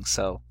everything,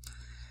 so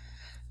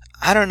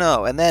I don't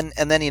know. And then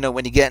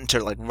when you get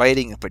into like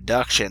writing and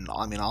production,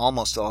 I mean,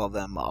 almost all of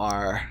them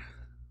are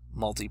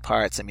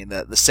multi-parts. I mean,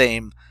 the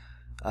same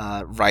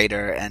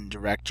writer and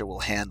director will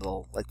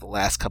handle like the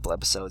last couple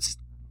episodes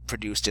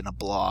produced in a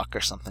block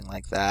or something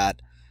like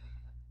that.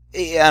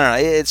 I don't know,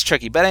 it's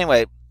tricky. But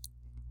anyway,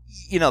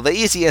 the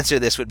easy answer to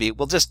this would be,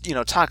 well, just,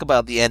 talk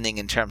about the ending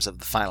in terms of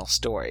the final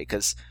story,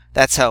 because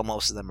that's how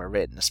most of them are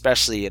written,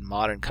 especially in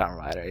modern Kamen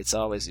Rider. It's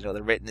always,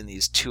 they're written in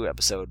these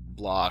 2-episode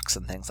blocks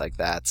and things like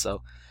that.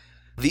 So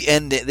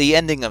the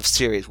ending of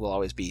series will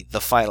always be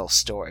the final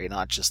story,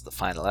 not just the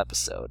final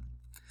episode.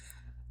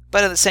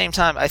 But at the same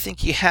time, I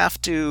think you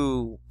have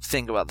to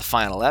think about the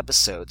final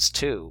episodes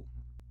too.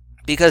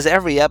 Because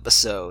every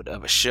episode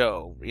of a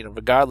show,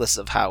 regardless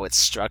of how it's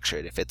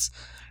structured, if it's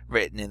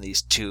written in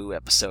these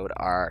 2-episode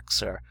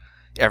arcs, or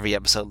every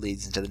episode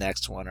leads into the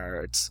next one,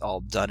 or it's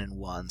all done in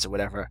ones, or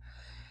whatever,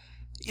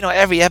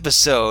 every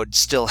episode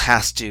still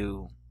has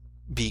to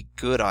be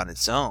good on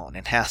its own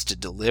and has to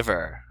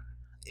deliver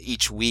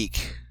each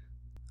week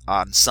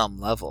on some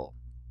level.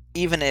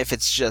 Even if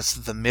it's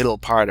just the middle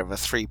part of a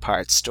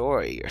 3-part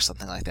story or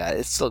something like that,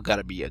 it's still got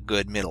to be a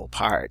good middle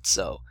part.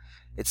 So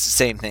it's the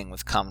same thing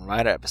with Kamen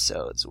Rider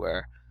episodes,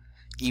 where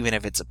even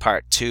if it's a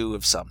part 2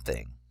 of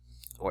something,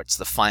 or it's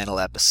the final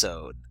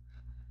episode,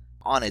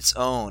 on its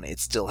own, it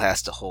still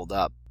has to hold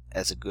up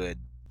as a good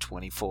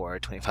 24 or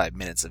 25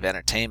 minutes of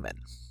entertainment.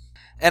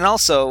 And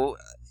also,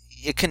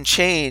 it can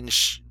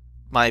change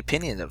my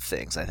opinion of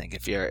things, I think,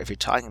 if you're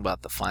talking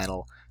about the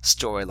final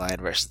storyline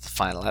versus the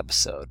final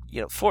episode.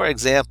 For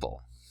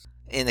example,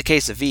 in the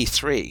case of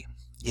V3,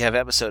 you have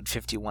episode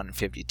 51 and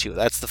 52.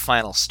 That's the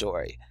final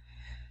story.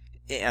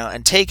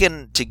 And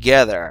taken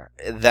together,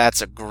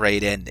 that's a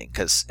great ending,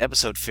 because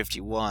episode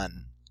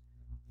 51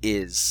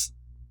 is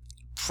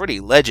pretty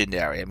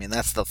legendary. I mean,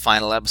 that's the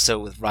final episode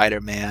with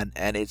Rider Man,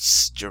 and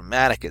it's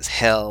dramatic as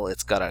hell.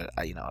 It's got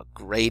a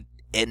great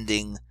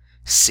ending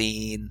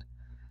scene.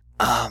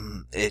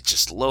 It's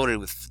just loaded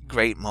with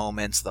great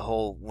moments. The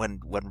whole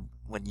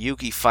when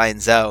Yuki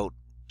finds out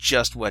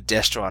just what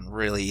Destron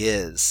really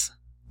is,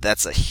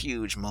 that's a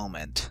huge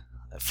moment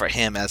for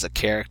him as a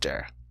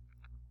character.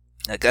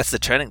 Like, that's the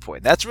turning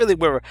point. That's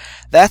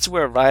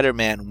where Rider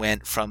Man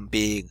went from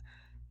being,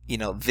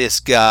 this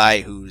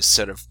guy who's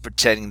sort of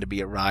pretending to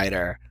be a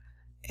rider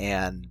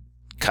and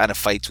kind of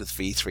fights with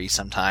V3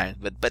 sometimes,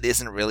 but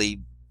isn't really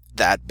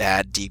that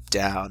bad deep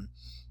down.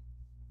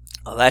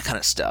 All that kind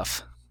of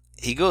stuff.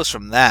 He goes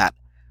from that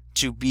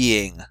to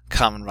being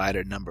Kamen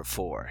Rider number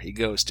 4. He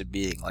goes to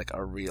being like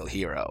a real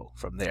hero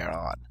from there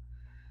on.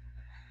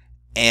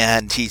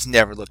 And he's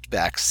never looked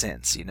back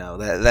since, that's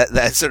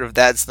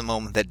the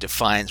moment that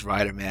defines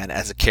Rider Man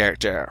as a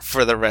character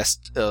for the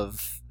rest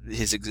of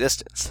his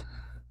existence.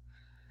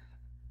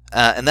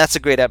 And that's a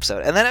great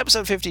episode. And then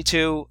episode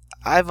 52,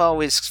 I've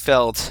always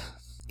felt,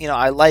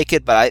 I like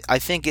it, but I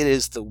think it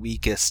is the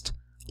weakest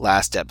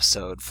last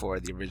episode for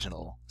the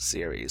original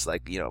series.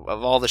 Like,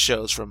 of all the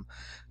shows from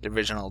the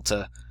original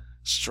to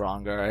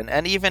Stronger,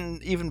 and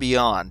even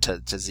beyond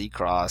to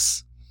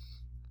Z-Cross,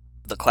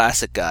 the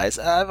classic guys,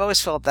 I've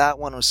always felt that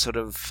one was sort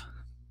of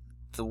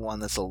the one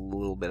that's a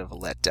little bit of a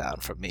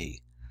letdown for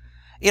me.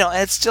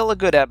 It's still a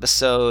good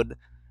episode.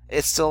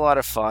 It's still a lot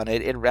of fun.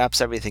 It wraps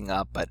everything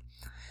up, but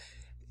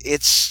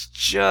it's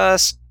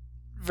just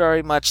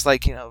very much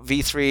like,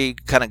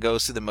 V3 kind of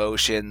goes through the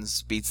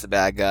motions, beats the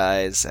bad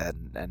guys,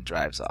 and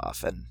drives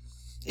off. And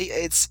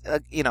it's,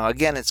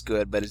 again, it's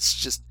good, but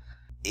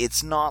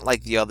it's not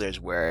like the others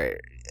where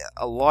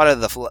a lot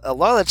of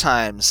the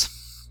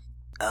times,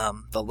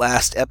 the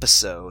last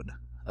episode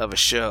of a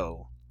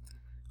show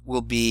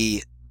will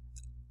be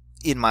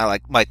in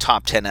my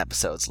top 10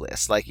 episodes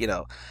list. Like,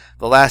 the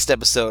last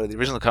episode of the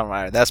original Kamen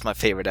Rider, that's my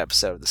favorite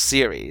episode of the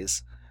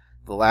series.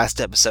 The last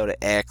episode of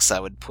X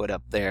I would put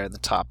up there in the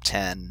top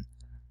 10.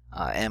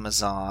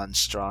 Amazon,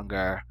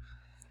 Stronger.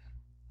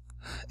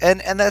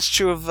 And that's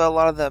true of a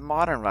lot of the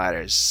modern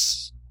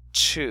riders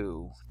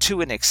too,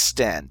 to an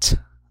extent.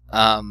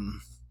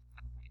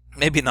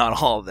 Maybe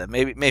not all of them.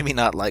 Maybe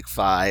not like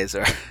Faiz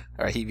or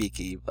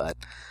Hibiki, but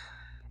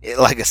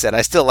like I said,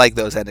 I still like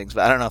those endings,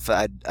 but I don't know if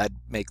I'd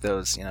make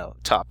those,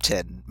 top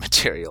 10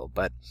 material,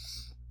 but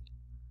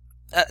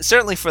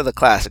certainly for the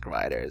classic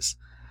riders.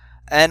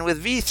 And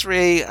with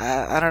V3,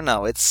 I don't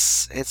know,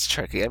 it's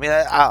tricky. I mean,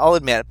 I'll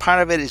admit,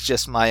 part of it is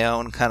just my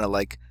own kind of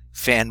like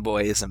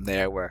fanboyism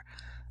there, where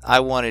I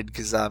wanted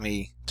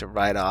Kazami to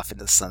ride off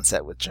into the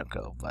sunset with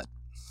Junko, but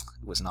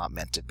it was not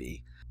meant to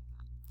be.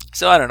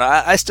 So I don't know,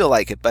 I still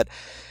like it, but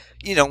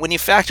when you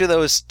factor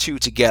those two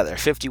together,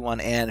 51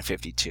 and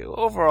 52,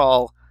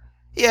 overall,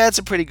 yeah, it's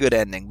a pretty good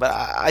ending. But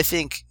I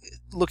think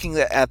looking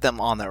at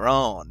them on their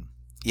own,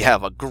 you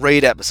have a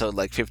great episode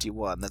like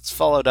 51 that's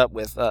followed up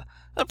with a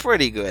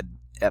pretty good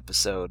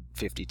episode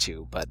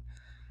 52, but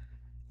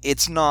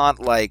it's not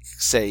like,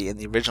 say, in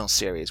the original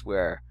series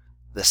where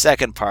the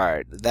second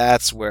part,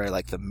 that's where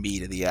like the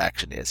meat of the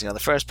action is. The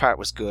first part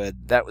was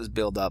good, that was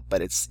build up,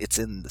 but it's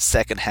in the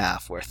second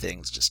half where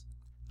things just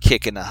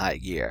kick into high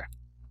gear.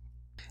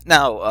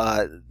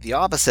 Now, the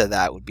opposite of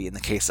that would be in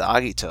the case of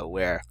Agito,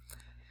 where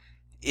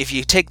if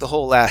you take the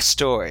whole last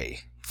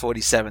story,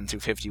 47 through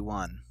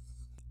 51,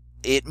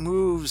 it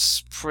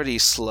moves pretty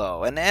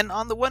slow. And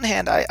on the one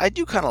hand, I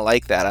do kind of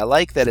like that. I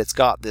like that it's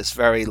got this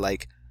very,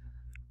 like,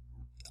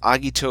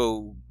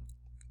 Agito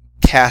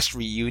cast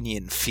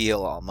reunion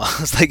feel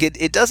almost. Like,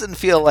 it doesn't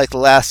feel like the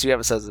last 2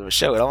 episodes of a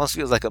show. It almost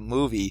feels like a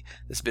movie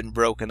that's been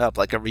broken up,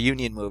 like a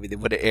reunion movie that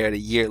would have aired a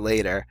year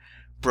later,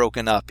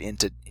 broken up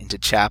into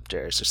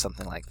chapters or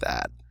something like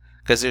that.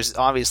 because there's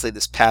obviously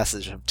this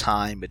passage of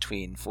time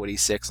between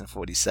 46 and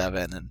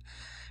 47, and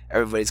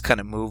everybody's kind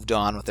of moved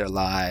on with their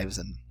lives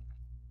and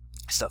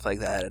stuff like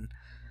that, and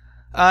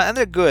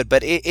they're good,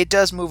 but it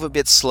does move a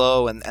bit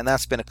slow, and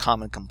that's been a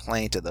common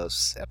complaint of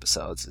those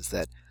episodes, is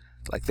that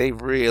like they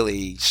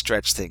really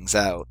stretch things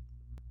out.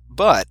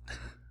 But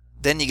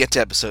then you get to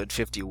episode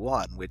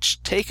 51,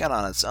 which, taken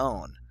on its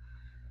own,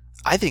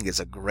 I think is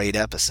a great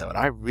episode.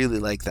 I really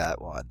like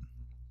that one.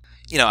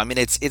 I mean,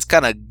 it's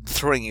kind of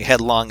throwing you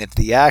headlong into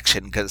the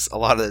action, because a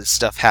lot of the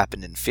stuff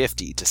happened in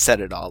 50 to set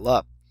it all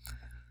up.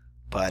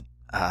 But,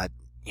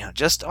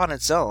 just on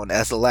its own,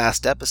 as the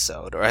last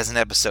episode, or as an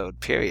episode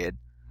period,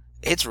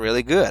 it's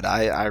really good.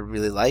 I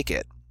really like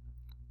it.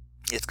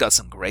 It's got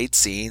some great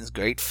scenes,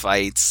 great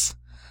fights.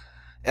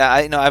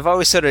 I've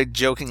always sort of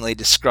jokingly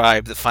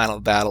described the final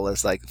battle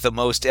as like the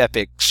most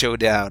epic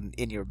showdown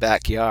in your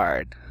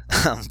backyard.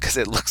 Because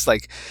it looks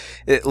like,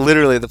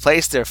 literally, the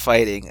place they're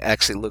fighting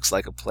actually looks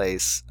like a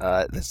place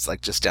that's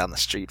like just down the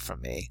street from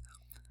me.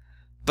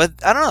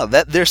 But I don't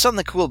know, there's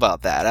something cool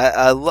about that.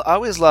 I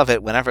always love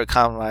it whenever a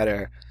Kamen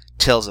Rider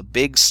tells a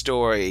big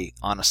story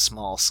on a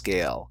small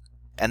scale,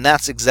 and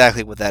that's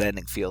exactly what that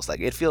ending feels like.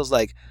 It feels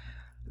like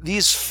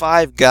these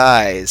 5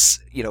 guys,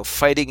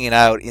 fighting it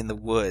out in the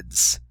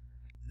woods.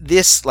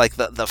 This, like,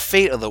 the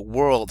fate of the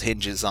world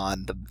hinges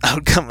on the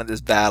outcome of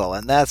this battle,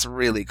 and that's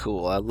really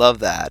cool. I love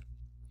that.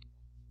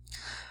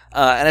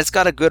 And it's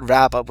got a good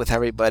wrap up with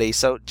everybody,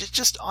 so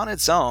just on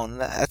its own,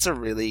 that's a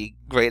really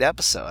great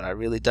episode. I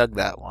really dug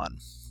that one.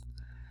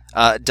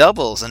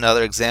 Double's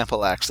another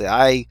example,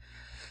 actually.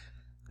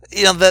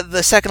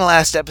 The second to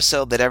last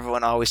episode that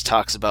everyone always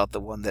talks about, the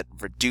one that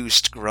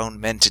reduced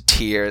grown men to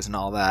tears and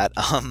all that.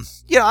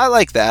 I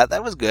like that.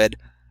 That was good.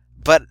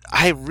 But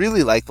I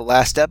really like the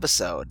last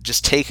episode,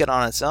 just take it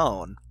on its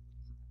own.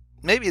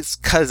 Maybe it's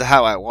because of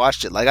how I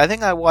watched it. Like, I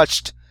think I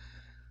watched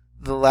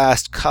the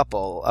last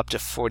couple up to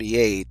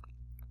 48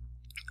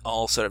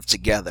 all sort of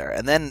together,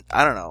 and then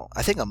I don't know,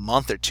 I think a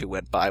month or two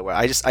went by where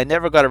I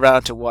never got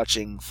around to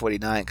watching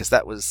 49, because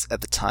that was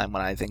at the time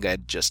when I think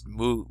I'd just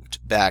moved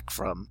back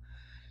from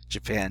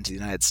Japan to the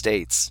United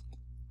States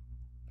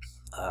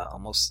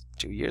almost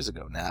 2 years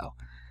ago now,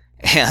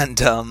 and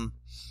I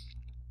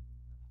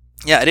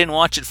didn't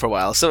watch it for a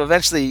while. So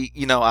eventually,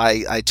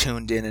 I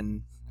tuned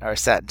in or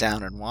sat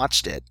down and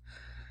watched it,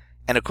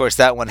 and of course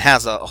that one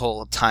has a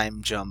whole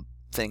time jump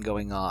thing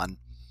going on,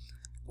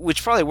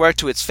 which probably worked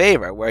to its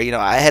favor, where,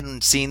 I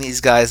hadn't seen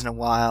these guys in a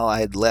while.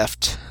 I had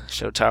left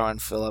Shotaro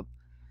and Philip,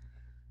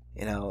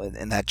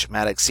 in that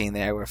dramatic scene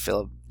there where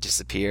Philip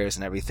disappears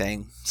and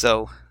everything.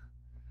 So,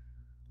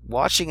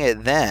 watching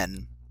it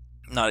then,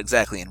 not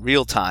exactly in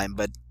real time,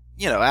 but,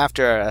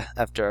 after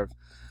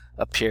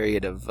a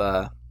period of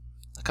a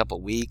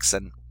couple weeks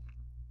and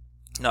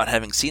not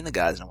having seen the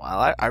guys in a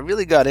while, I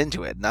really got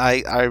into it, and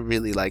I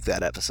really like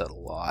that episode a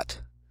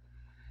lot.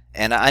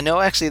 And I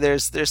know actually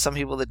there's some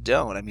people that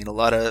don't. I mean, a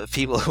lot of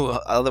people who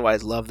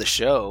otherwise love the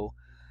show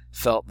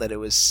felt that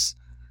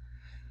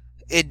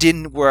it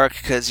didn't work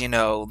because,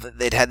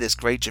 they'd had this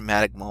great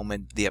dramatic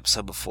moment the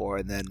episode before,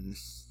 and then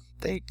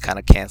they kind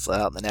of cancel it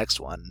out in the next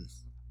one.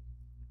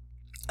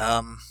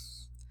 And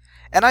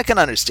I can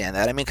understand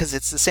that. I mean, because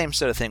it's the same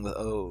sort of thing with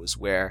O's,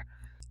 where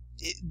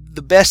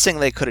the best thing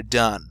they could have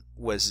done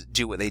was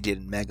do what they did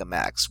in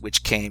Megamax,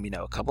 which came,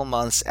 a couple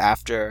months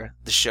after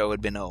the show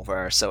had been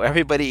over. So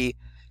everybody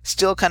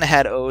still kind of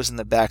had O's in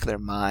the back of their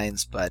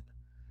minds, but,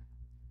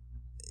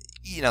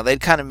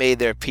 they'd kind of made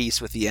their peace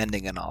with the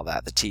ending and all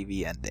that, the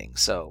TV ending.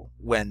 So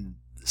when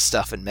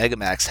stuff in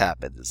Megamax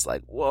happened, it's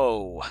like,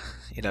 whoa,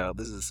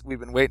 we've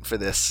been waiting for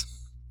this.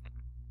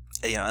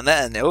 And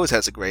then O's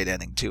has a great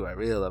ending too. I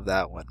really love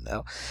that one.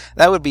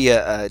 That would be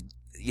a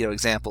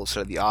example of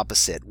sort of the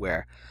opposite,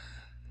 where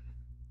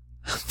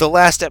the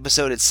last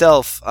episode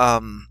itself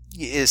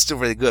is still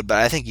really good, but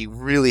I think you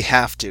really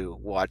have to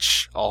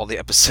watch all the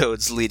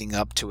episodes leading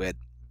up to it,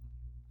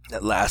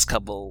 that last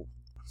couple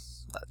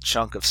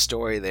chunk of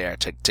story there,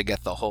 to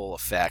get the whole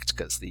effect,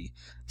 because the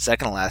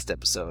second to last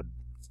episode,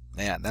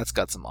 man, that's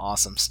got some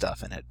awesome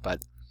stuff in it.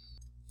 But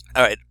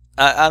alright,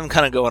 I'm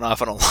kind of going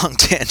off on a long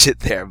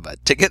tangent there,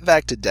 but to get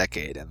back to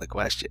Decade and the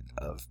question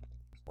of,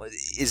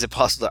 is it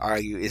possible to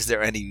argue, is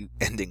there any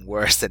ending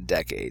worse than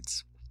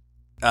Decade's?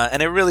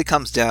 And it really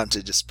comes down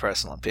to just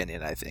personal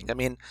opinion, I think. I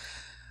mean,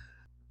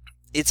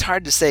 it's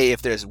hard to say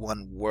if there's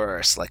one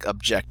worse, like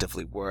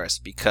objectively worse,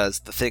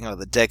 because the thing about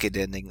the Decade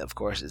ending, of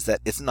course, is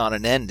that it's not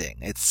an ending.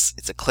 It's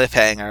a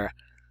cliffhanger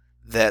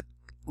that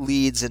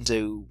leads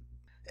into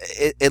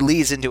it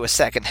leads into a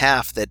second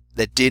half that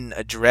didn't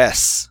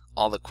address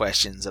all the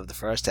questions of the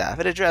first half.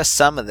 It addressed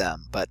some of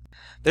them, but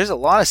there's a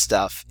lot of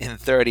stuff in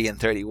 30 and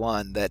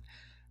 31 that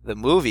the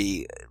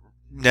movie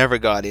never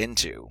got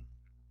into,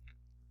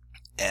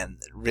 and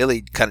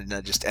really kind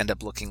of just end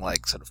up looking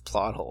like sort of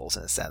plot holes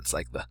in a sense,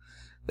 like the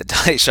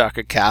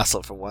Daishocker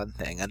Castle for one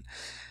thing. And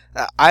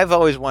I've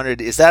always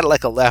wondered, is that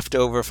like a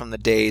leftover from the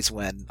days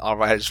when All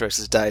Riders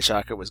vs.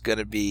 Daishocker was going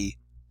to be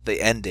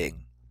the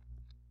ending?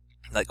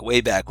 Like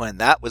way back when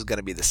that was going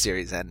to be the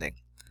series ending.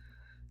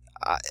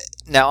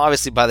 Now,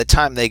 obviously, by the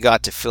time they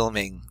got to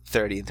filming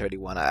 30 and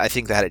 31, I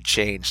think that had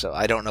changed, so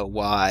I don't know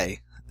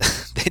why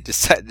they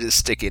decided to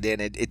stick it in.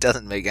 It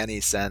doesn't make any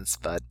sense,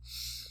 but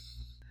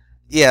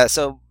yeah,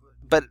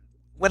 but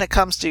when it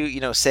comes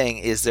to, saying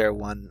is there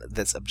one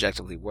that's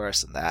objectively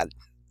worse than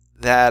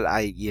that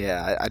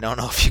I don't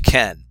know if you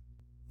can.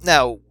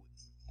 Now,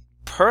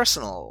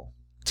 personal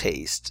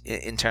taste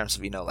in terms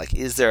of, like,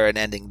 is there an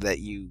ending that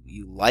you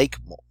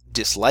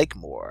dislike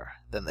more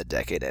than the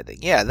decade ending?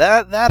 Yeah,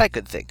 that I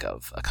could think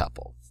of a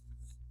couple.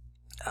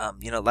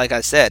 Like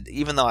I said,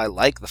 even though I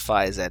like the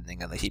Fies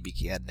ending and the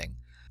Hibiki ending,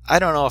 I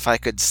don't know if I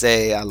could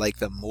say I like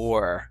them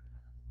more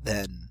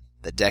than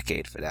the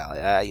decade finale.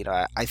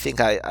 I think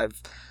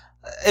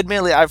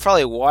admittedly, I've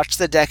probably watched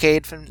the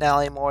decade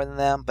finale more than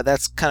them, but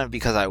that's kind of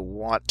because I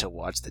want to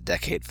watch the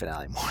decade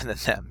finale more than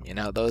them.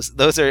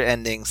 Those are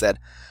endings that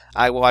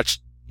I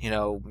watched,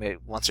 maybe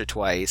once or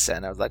twice,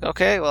 and I was like,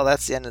 okay, well,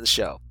 that's the end of the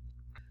show.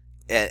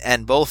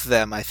 And both of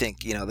them, I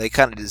think, they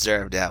kind of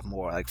deserve to have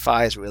more. Like,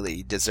 Fies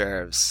really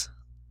deserves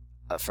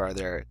a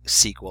further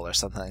sequel or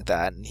something like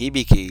that, and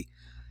Hibiki,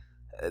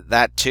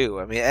 that too.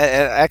 I mean,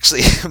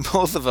 actually,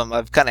 both of them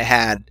I've kind of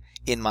had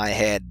in my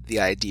head the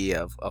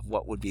idea of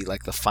what would be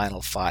like the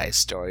final Fies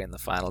story and the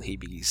final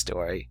Hibiki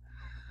story,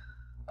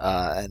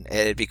 and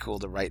it'd be cool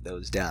to write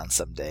those down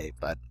someday.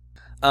 But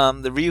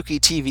the Ryuki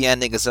TV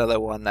ending is another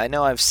one. I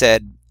know I've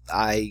said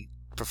I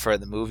prefer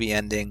the movie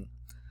ending,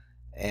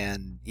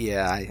 and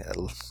yeah,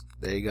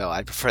 there you go.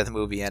 I prefer the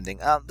movie ending.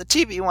 The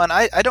TV one,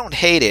 I don't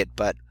hate it,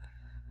 but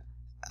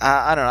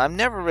I don't know. I'm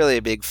never really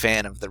a big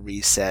fan of the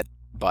reset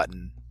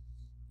button,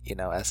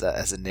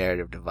 as a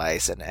narrative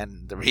device,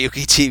 and the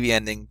Ryuki TV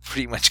ending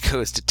pretty much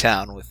goes to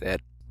town with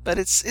it. But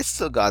it's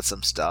still got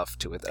some stuff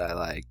to it that I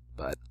like.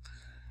 But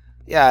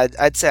yeah,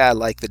 I'd say I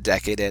like the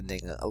decade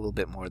ending a little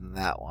bit more than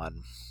that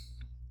one.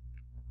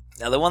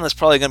 Now, the one that's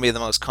probably going to be the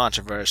most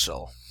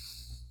controversial,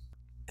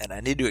 and I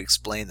need to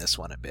explain this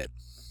one a bit.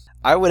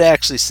 I would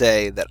actually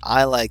say that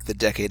I like the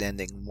decade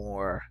ending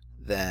more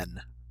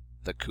than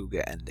the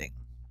Kuuga ending.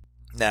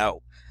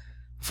 Now,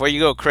 before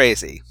you go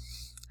crazy,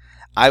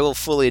 I will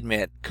fully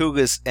admit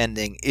Kuuga's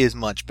ending is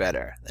much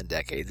better than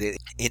Decade's.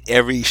 In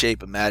every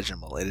shape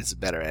imaginable, it is a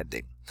better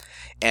ending.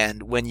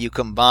 And when you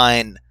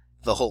combine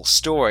the whole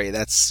story,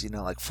 that's,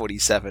 like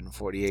 47,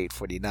 48,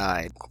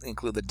 49,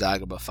 include the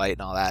Dagobah fight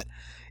and all that,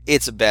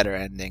 it's a better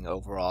ending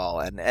overall.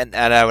 And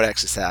I would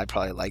actually say I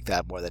probably like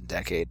that more than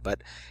Decade.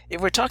 But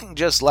if we're talking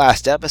just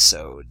last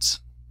episodes,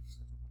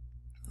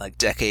 like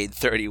Decade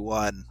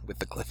 31 with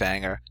the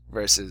cliffhanger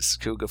versus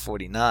Kuuga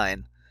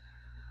 49,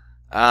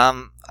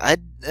 I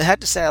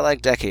had to say I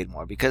like Decade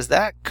more, because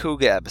that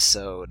Kuuga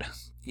episode,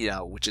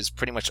 which is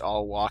pretty much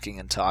all walking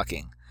and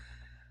talking,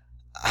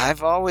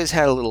 I've always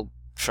had a little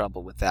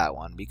trouble with that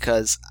one,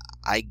 because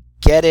I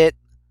get it,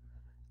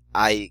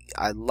 I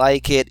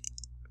like it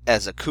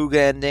as a Kuuga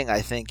ending.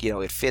 I think,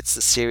 it fits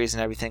the series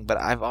and everything, but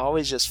I've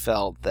always just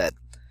felt that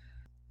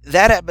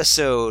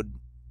episode,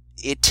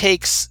 it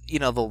takes,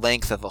 the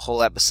length of a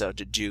whole episode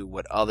to do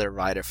what other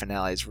Rider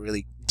finales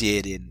really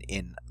did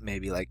in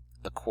maybe like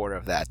a quarter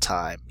of that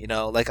time.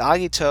 Like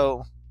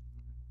Agito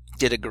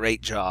did a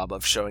great job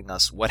of showing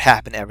us what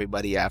happened to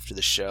everybody after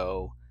the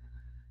show,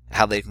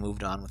 how they've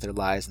moved on with their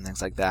lives and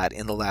things like that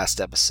in the last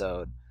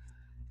episode.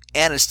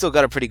 And it's still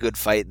got a pretty good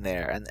fight in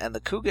there. And the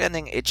Kuuga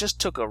ending, it just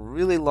took a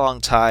really long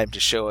time to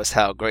show us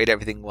how great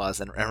everything was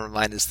and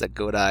remind us that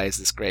Godai is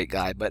this great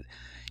guy. But,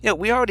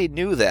 we already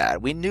knew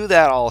that. We knew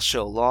that all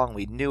show long.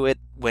 We knew it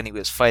when he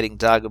was fighting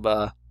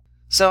Dagobah.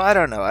 So I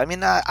don't know. I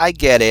mean, I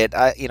get it.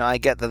 I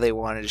get that they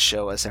wanted to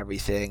show us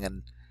everything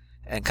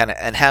and kind of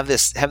have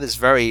this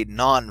very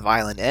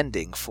non-violent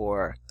ending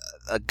for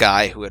a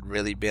guy who had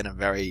really been a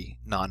very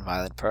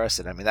non-violent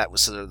person. I mean, that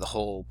was sort of the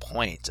whole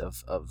point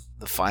of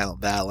the final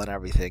battle and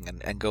everything,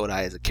 and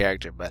Godai as a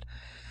character. But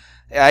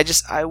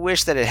I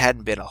wish that it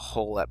hadn't been a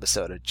whole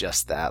episode of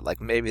just that.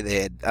 Like, maybe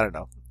they had, I don't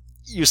know,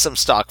 used some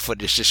stock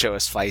footage to show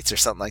us fights or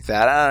something like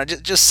that. I don't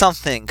know, just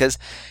something, because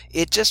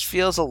it just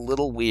feels a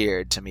little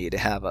weird to me to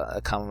have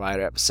a Kamen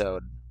Rider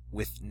episode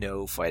with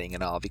no fighting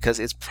at all, because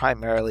it's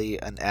primarily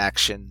an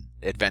action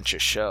adventure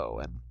show,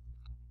 and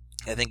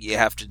I think you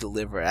have to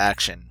deliver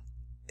action,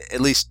 at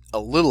least a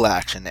little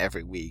action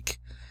every week.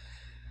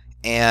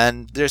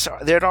 And there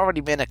had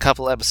already been a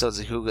couple episodes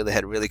of Kuuga that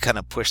had really kind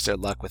of pushed their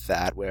luck with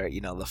that, where,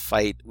 the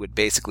fight would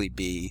basically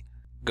be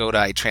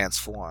Godai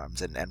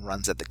transforms and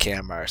runs at the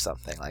camera or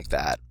something like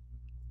that.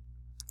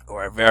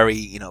 Or a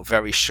very,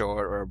 very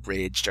short or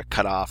abridged or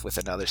cut off with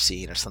another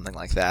scene or something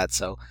like that.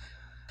 So,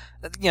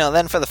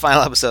 then for the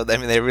final episode, I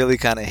mean, they really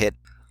kind of hit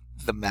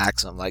the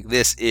maximum. Like,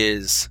 this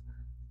is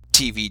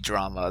TV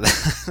drama.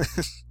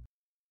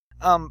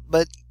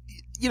 But,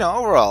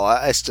 overall,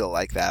 I still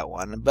like that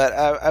one. But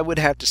I would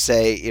have to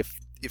say,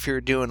 if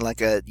you're doing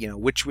like a,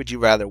 which would you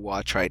rather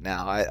watch right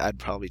now, I'd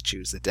probably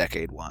choose the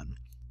Decade one.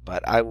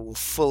 But I will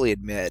fully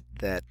admit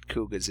that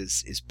Kuuga's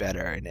is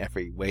better in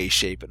every way,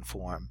 shape, and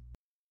form.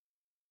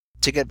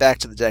 To get back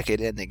to the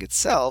Decade ending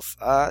itself,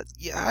 I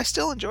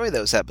still enjoy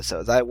those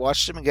episodes. I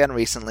watched them again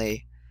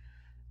recently.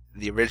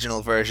 the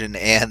original version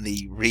and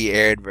the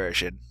re-aired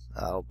version.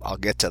 I'll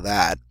get to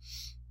that.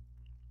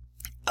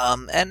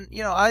 And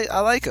I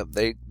like them.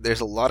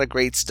 There's a lot of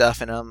great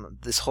stuff in them.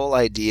 This whole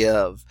idea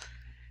of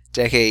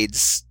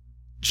Decade's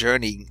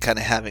journey kind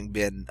of having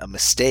been a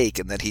mistake,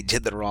 and that he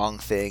did the wrong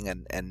thing,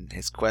 and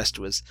his quest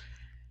was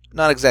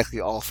not exactly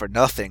all for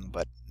nothing,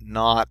 but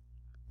not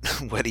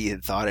what he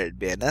had thought it had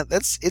been.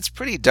 It's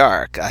pretty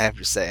dark, I have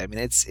to say. I mean,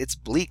 it's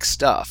bleak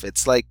stuff.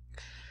 It's like,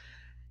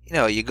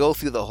 you go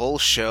through the whole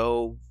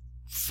show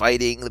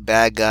fighting the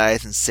bad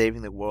guys and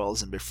saving the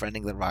worlds and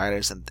befriending the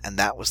riders, and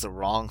that was the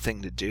wrong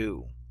thing to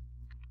do.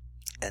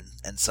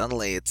 And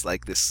suddenly it's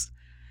like this.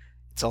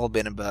 It's all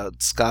been about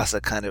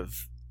Skasa kind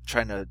of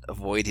trying to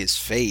avoid his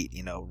fate,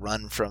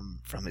 run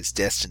from his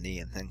destiny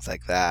and things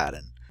like that.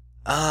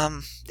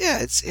 And yeah,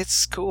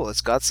 it's cool.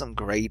 It's got some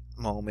great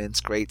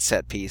moments, great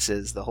set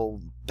pieces. The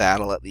whole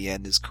battle at the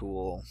end is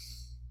cool.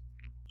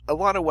 A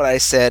lot of what I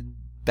said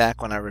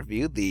back when I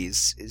reviewed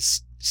these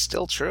is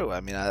still true.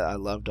 I mean, I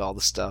loved all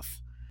the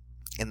stuff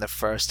in the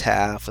first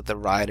half with the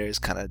riders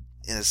kind of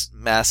in this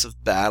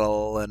massive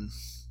battle, and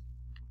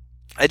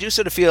I do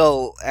sort of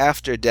feel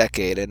after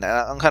Decade, and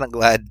I'm kind of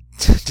glad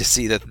to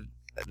see that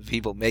the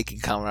people making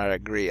Kamen Rider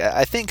agree.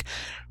 I think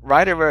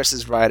Rider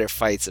versus Rider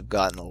fights have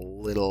gotten a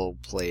little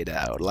played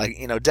out. Like,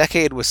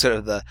 Decade was sort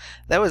of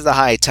that was the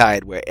high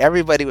tide where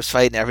everybody was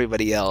fighting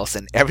everybody else,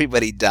 and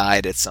everybody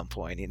died at some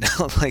point,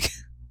 like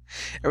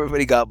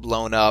everybody got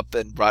blown up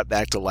and brought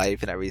back to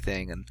life and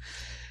everything. And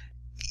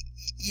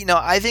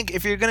I think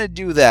if you're going to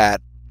do that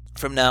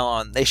from now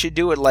on, they should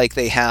do it like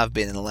they have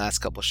been in the last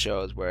couple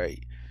shows, where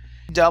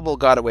Double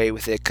got away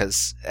with it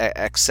because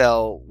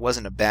Excel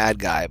wasn't a bad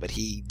guy, but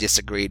he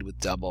disagreed with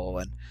Double,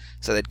 and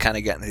so they'd kind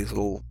of get in these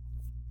little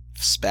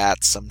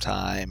spats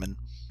sometime,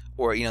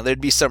 or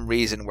there'd be some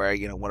reason where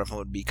one of them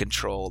would be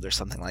controlled or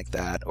something like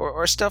that,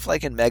 or stuff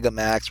like in Mega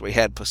Max where you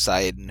had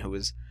Poseidon, who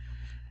was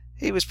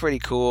pretty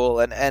cool,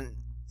 and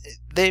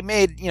they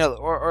made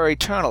or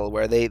Eternal,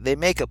 where they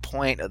make a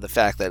point of the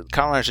fact that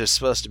Kamen Riders are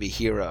supposed to be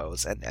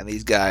heroes, and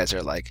these guys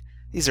are like,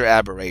 these are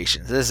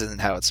aberrations. This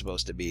isn't how it's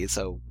supposed to be.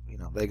 So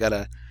they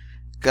gotta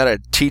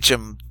teach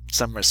them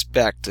some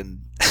respect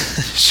and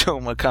show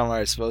them what Kamen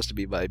Rider is supposed to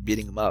be by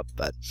beating them up.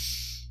 But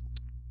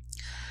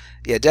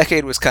yeah,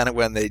 Decade was kind of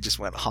when they just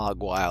went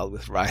hog wild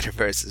with Rider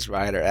versus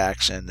Rider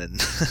action,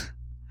 and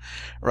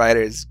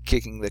riders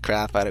kicking the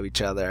crap out of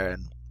each other,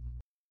 and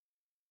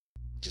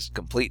just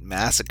complete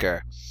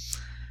massacre.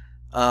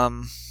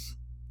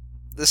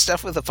 The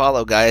stuff with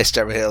Apollo Geist,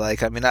 I really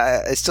like. I mean,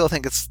 I still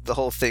think the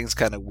whole thing's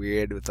kind of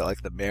weird with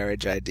the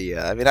marriage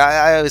idea. I mean,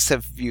 I always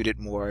have viewed it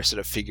more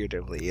sort of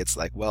figuratively. It's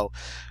like, well,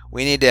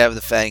 we need to have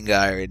the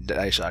Fangire and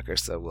Daishocker,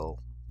 so we'll,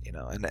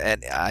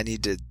 and I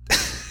need to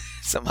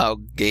somehow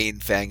gain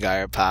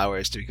Fangire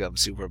powers to become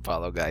Super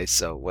Apollo Geist.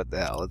 So what the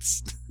hell?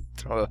 Let's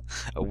throw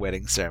a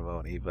wedding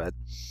ceremony, but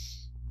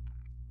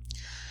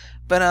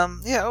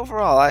yeah,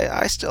 overall,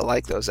 I still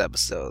like those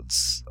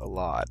episodes a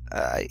lot.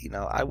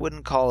 I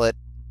wouldn't call it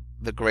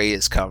the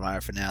greatest Kamen Rider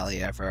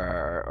finale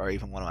ever, or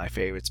even one of my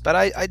favorites, but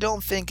I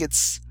don't think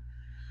it's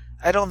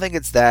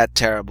that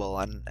terrible.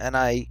 And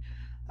I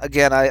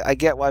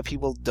get why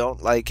people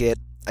don't like it.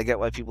 I get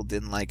why people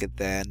didn't like it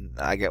then.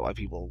 I get why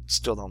people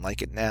still don't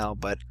like it now.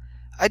 But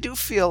I do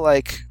feel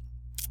like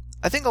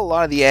I think a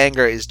lot of the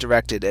anger is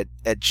directed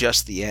at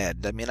just the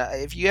end. I mean,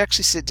 if you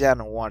actually sit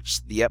down and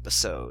watch the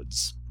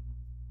episodes,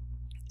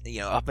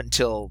 up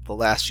until the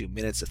last few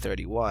minutes of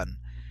 31,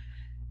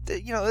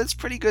 it's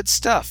pretty good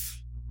stuff.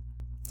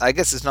 I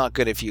guess it's not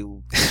good if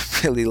you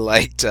really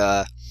liked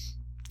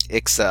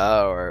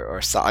Ixa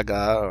or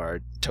Saga or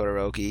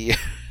Todoroki,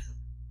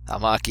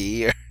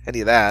 Amaki, or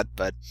any of that,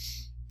 but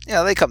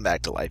they come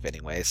back to life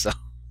anyway, so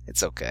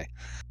it's okay.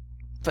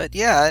 But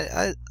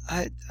yeah,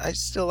 I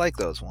still like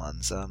those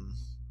ones.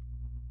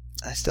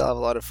 I still have a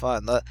lot of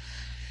fun. The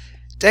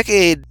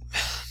Decade,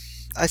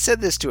 I said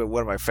this to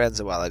one of my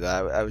friends a while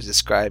ago. I was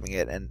describing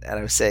it, and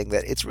I was saying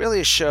that it's really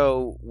a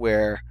show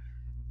where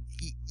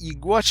you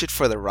watch it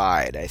for the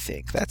ride. I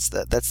think that's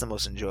the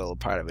most enjoyable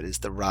part of it, is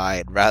the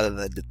ride rather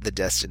than the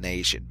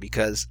destination.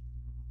 Because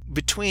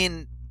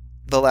between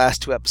the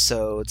last two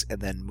episodes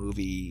and then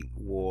Movie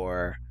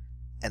War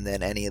and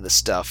then any of the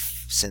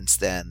stuff since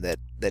then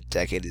that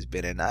Decade has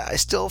been in, I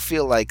still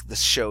feel like the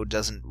show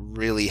doesn't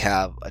really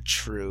have a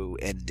true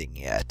ending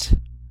yet.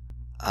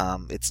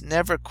 It's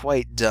never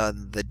quite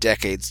done the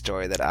Decade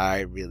story that I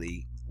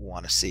really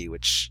want to see,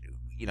 which,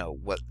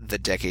 what the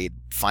Decade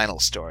final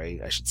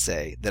story, I should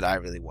say, that I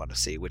really want to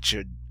see, which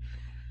should,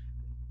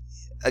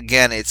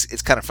 again,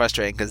 it's kind of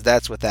frustrating because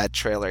that's what that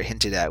trailer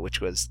hinted at, which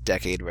was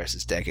Decade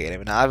versus Decade. I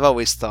mean, I've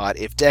always thought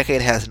if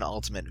Decade has an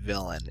ultimate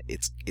villain,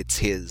 it's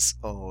his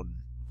own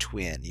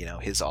twin,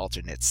 his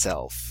alternate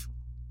self.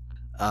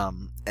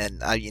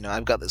 And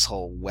I've got this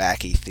whole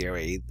wacky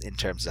theory in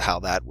terms of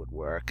how that would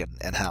work,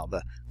 and how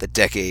the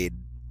Decade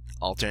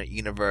alternate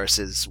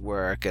universes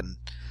work, and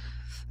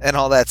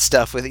all that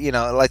stuff with,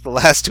 like the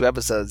last two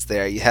episodes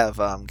there, you have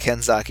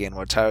Kenzaki and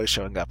Wataru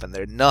showing up, and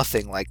they're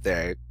nothing like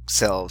their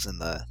selves in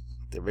the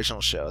the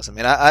original shows. I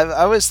mean, I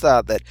always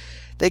thought that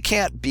they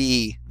can't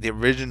be the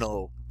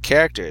original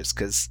characters,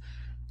 because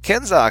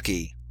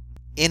Kenzaki,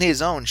 in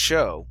his own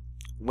show,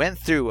 went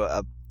through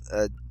a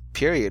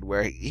period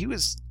where he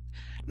was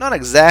not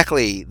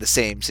exactly the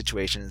same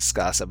situation as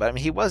Tsukasa, but I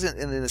mean, he wasn't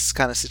in this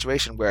kind of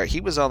situation where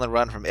he was on the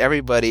run from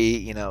everybody.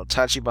 You know,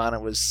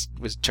 Tachibana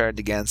was turned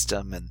against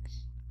him, and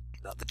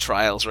the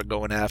trials were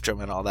going after him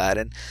and all that,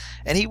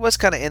 and he was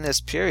kind of in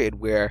this period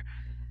where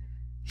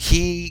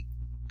he,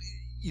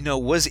 you know,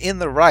 was in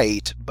the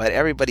right, but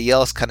everybody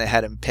else kind of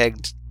had him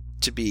pegged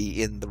to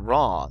be in the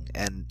wrong,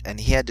 and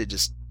he had to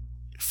just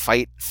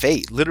fight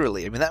fate,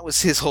 literally. I mean, that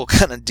was his whole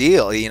kind of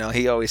deal. You know,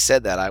 he always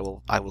said that I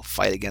will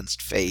fight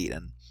against fate,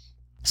 and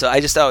so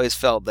I just always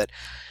felt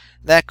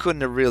that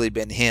couldn't have really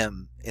been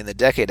him in the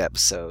Decade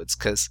episodes,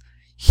 because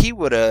he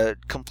would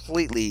have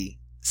completely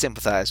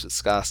sympathized with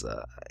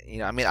Tsukasa. You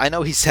know, I mean, I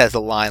know he says a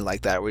line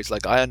like that where he's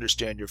like, "I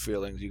understand your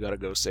feelings. You got to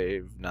go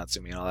save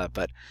Natsumi and all that,"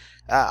 but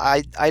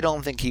I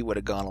don't think he would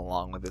have gone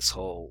along with this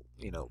whole,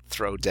 you know,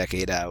 throw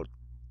Decade out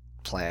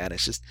plan.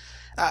 It's just,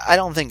 I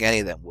don't think any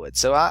of them would.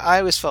 So I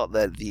always felt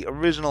that the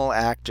original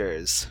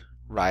actors,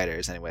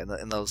 writers anyway,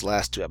 in those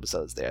last 2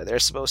 episodes they're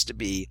supposed to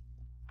be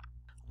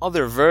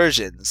other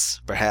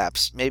versions,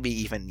 perhaps, maybe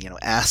even, you know,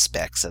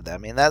 aspects of them. I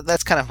mean,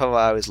 that's kind of how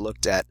I always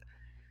looked at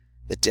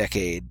the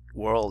Decade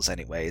worlds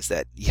anyway, is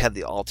that you have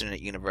the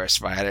alternate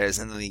universe writers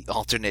and the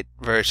alternate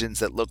versions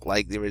that look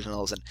like the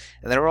originals, and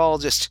they're all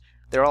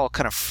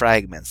kind of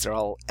fragments. They're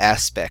all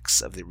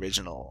aspects of the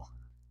original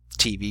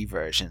TV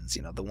versions,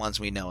 you know, the ones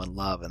we know and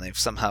love, and they've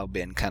somehow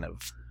been kind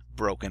of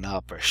broken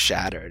up or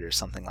shattered or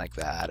something like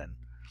that. And,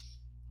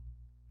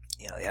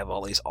 you know, they have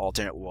all these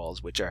alternate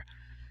worlds which are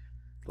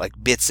like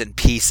bits and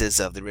pieces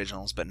of the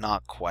originals, but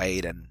not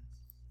quite, and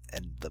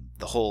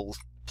the whole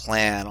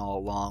plan all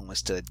along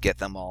was to get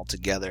them all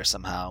together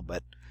somehow.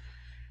 But,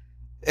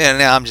 and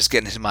now I'm just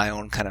getting into my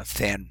own kind of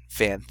fan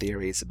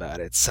theories about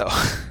it, so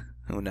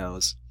who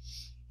knows.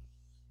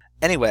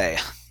 Anyway,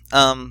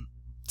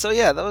 so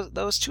yeah,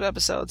 those 2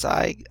 episodes,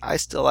 I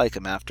still like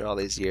them after all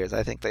these years.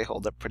 I think they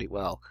hold up pretty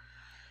well.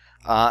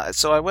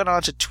 So I went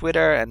on to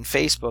Twitter and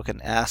Facebook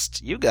and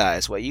asked you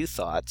guys what you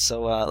thought.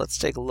 So let's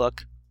take a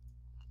look.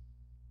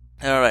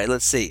 Alright,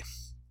 let's see.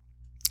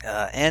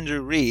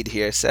 Andrew Reed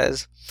here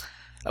says,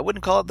 "I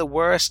wouldn't call it the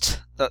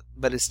worst,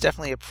 but it's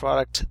definitely a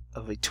product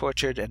of a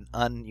tortured and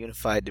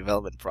ununified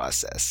development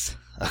process."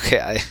 Okay,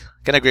 I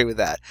can agree with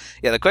that.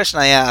 Yeah, the question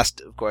I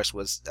asked, of course,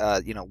 was,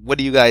 you know, what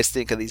do you guys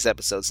think of these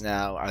episodes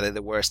now? Are they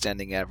the worst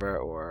ending ever,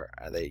 or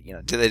are they, you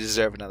know, do they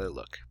deserve another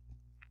look?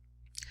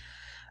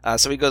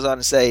 So he goes on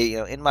to say, you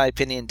know, "In my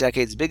opinion,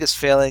 Decade's biggest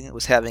failing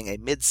was having a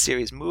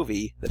mid-series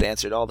movie that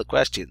answered all the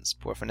questions.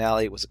 Poor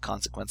finale was a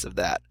consequence of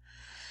that."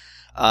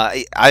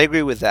 I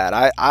agree with that.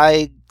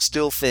 I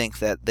still think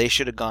that they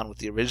should have gone with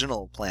the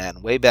original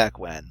plan way back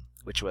when,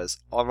 which was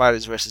All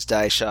Riders vs.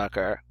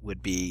 Daishocker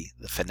would be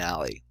the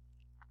finale.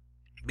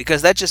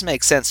 Because that just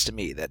makes sense to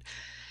me, that,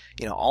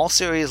 you know, all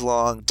series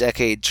long,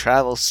 Decade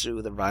travels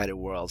through the rider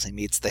worlds. He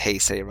meets the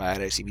Heisei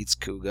riders, he meets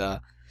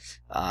Kuga,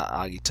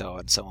 Agito,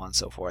 and so on and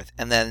so forth.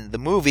 And then the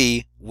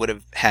movie would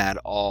have had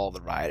all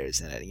the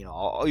riders in it, you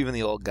know, even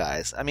the old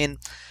guys. I mean,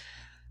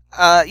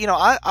 you know,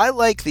 I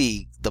like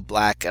the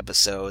Black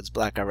episodes,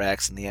 Black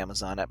RX and the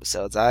Amazon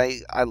episodes.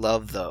 I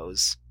love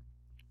those.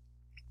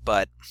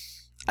 But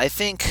I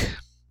think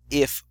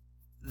if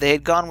they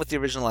had gone with the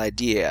original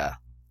idea,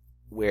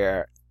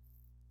 where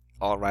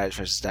All Riders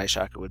vs.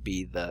 Daishocker would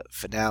be the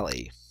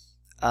finale,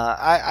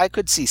 I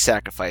could see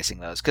sacrificing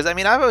those. Because, I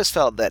mean, I've always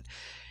felt that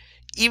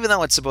even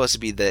though it's supposed to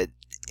be the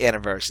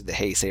anniversary of the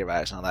Heisei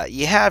riders and all that,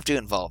 you have to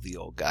involve the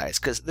old guys,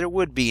 because there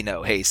would be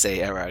no Heisei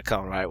era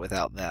Kamen Rider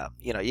without them.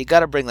 You know, you got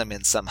to bring them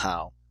in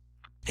somehow.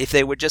 If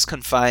they were just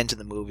confined to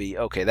the movie,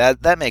 okay,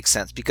 that makes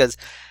sense, because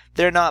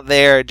they're not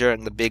there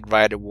during the big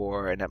rider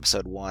war in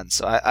episode 1,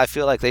 so I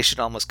feel like they should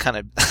almost kind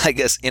of, I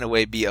guess, in a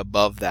way, be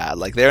above that.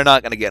 Like, they're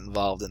not going to get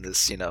involved in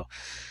this, you know,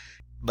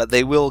 but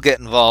they will get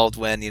involved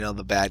when, you know,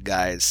 the bad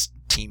guys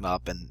team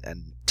up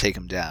and take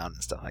them down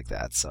and stuff like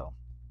that. So,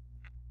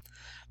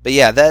 but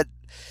yeah, that,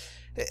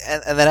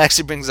 and that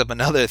actually brings up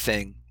another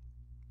thing,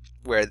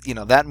 where, you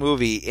know, that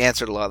movie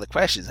answered a lot of the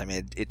questions. I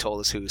mean, it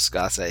told us who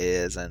Tsukasa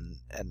is and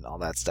all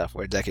that stuff,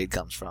 where Decade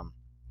comes from.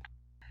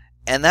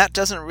 And that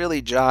doesn't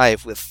really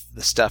jive with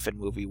the stuff in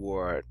Movie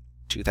War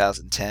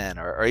 2010,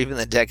 or even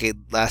the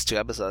Decade last 2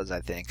 episodes, I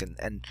think.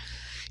 And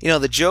you know,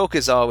 the joke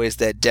is always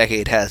that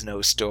Decade has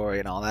no story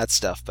and all that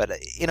stuff. But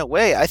in a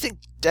way, I think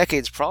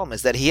Decade's problem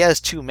is that he has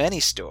too many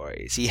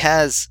stories. He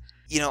has,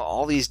 you know,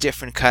 all these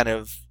different kind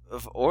of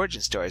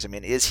origin stories. I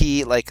mean, is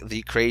he like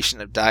the creation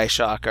of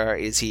Daishocker?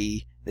 Is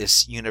he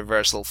this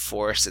universal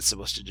force that's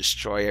supposed to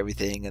destroy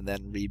everything and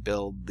then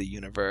rebuild the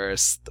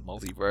universe, the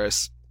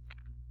multiverse,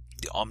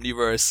 the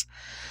omniverse?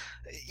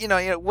 You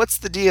know, what's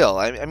the deal?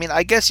 I mean,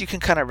 I guess you can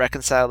kind of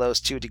reconcile those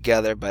two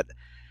together, but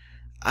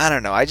I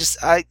don't know.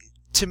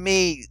 To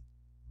me,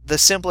 the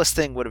simplest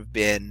thing would have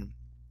been,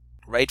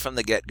 right from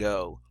the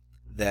get-go,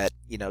 that,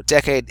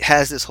 Decade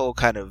has this whole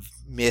kind of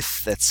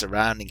myth that's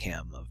surrounding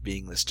him of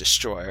being this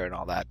destroyer and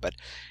all that, but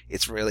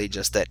it's really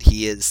just that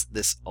he is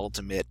this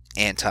ultimate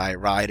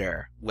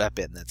anti-Rider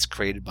weapon that's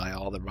created by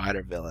all the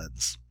Rider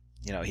villains.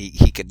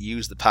 He can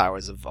use the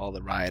powers of all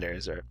the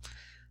Riders, or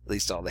at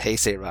least all the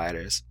Heisei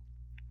Riders,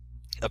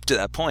 up to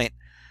that point.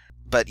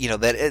 But,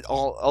 that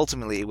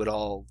ultimately it would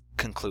all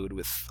conclude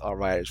with All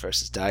Riders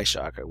versus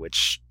Daishocker,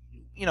 which,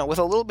 with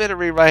a little bit of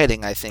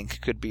rewriting, I think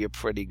could be a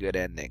pretty good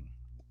ending.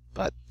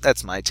 But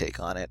that's my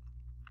take on it.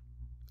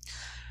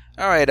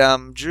 Alright,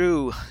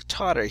 Drew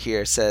Totter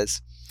here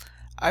says,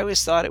 I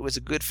always thought it was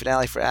a good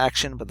finale for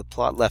action, but the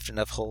plot left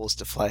enough holes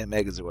to fly a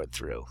Megazord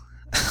through.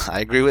 I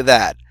agree with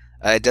that.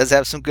 It does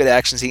have some good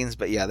action scenes,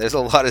 but yeah, there's a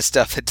lot of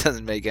stuff that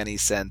doesn't make any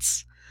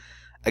sense.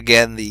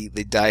 Again, the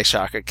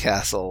Daishocker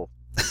Castle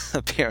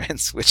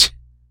appearance, which,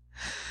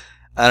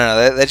 I don't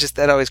know,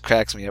 that always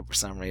cracks me up for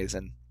some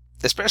reason.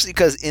 Especially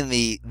because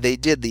they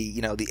did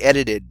the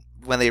edited,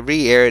 when they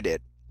re-aired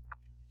it,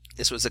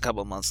 this was a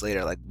couple months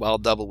later, like while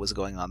Double was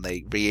going on,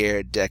 they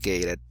re-aired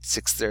Decade at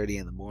 6:30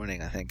 in the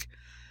morning, I think.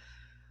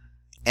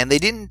 And they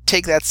didn't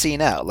take that scene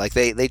out. Like,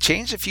 they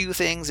changed a few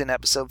things in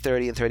episode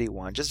 30 and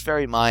 31, just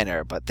very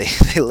minor, but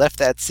they left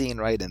that scene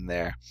right in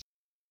there.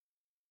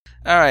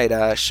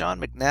 Alright, Sean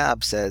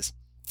McNabb says,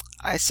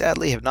 I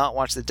sadly have not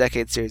watched the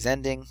Decade series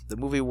ending. The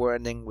movie war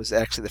ending was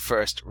actually the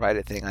first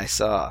Rider thing I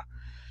saw.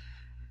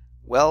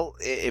 Well,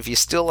 if you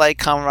still like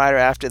Kamen Rider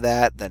after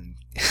that, then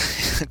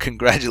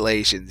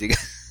congratulations.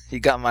 You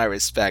got my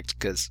respect,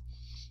 because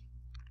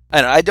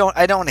I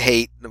don't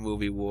hate the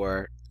movie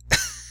war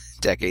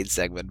Decade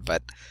segment,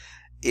 but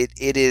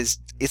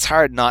it's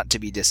hard not to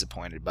be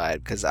disappointed by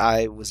it, because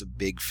I was a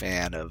big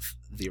fan of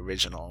the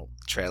original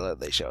trailer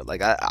they showed.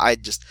 Like, I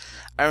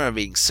remember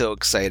being so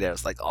excited. I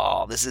was like,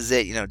 oh, this is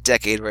it,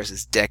 Decade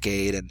versus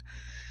Decade, and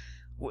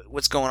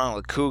what's going on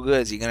with Kuga?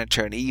 Is he going to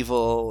turn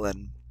evil?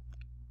 And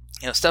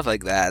stuff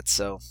like that.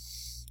 So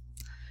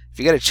if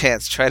you get a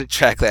chance, try to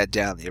track that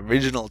down, the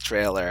original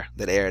trailer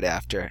that aired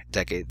after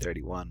Decade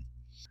 31.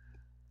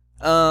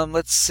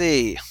 Let's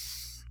see.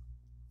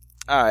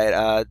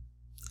 Alright,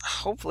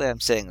 hopefully I'm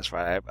saying this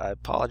right. I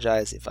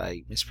apologize if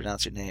I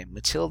mispronounce your name.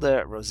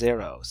 Matilda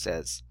Rosero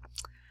says,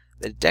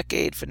 the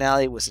Decade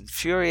finale was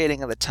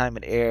infuriating at the time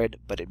it aired,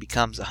 but it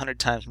becomes 100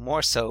 times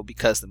more so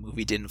because the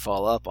movie didn't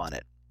follow up on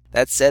it.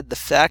 That said, the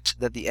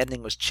fact that the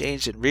ending was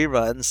changed in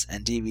reruns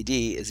and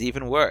DVD is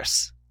even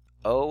worse.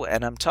 Oh,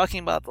 and I'm talking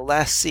about the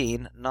last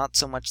scene, not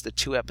so much the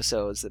 2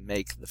 episodes that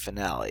make the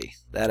finale.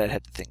 That I'd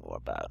have to think more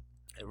about.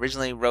 I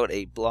originally wrote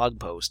a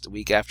blog post a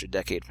week after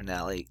Decade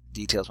finale,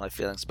 details my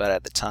feelings about it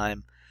at the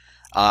time.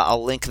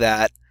 I'll link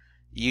that.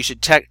 You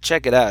should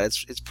check it out.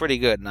 It's pretty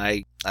good, and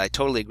I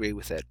totally agree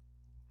with it.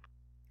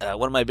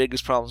 One of my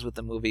biggest problems with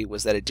the movie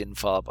was that it didn't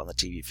follow up on the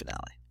TV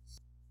finale.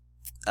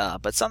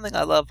 But something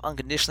I love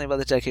unconditionally about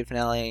the Decade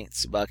finale,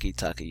 Tsubaki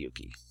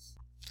Takayuki.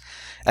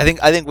 I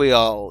think we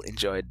all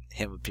enjoyed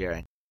him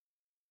appearing.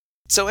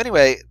 So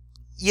anyway,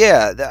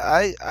 yeah,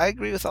 I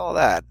agree with all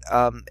that,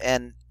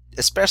 and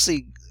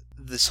especially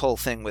this whole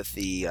thing with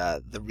the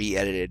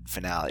re-edited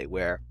finale,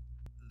 where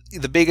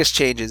the biggest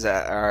changes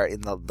are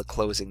in the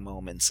closing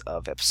moments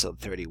of episode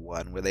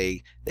 31, where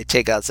they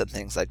take out some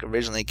things. Like,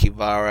 originally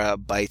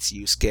Kivara bites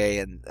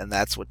Yusuke, and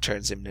that's what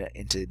turns him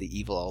into the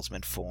evil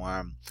ultimate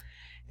form.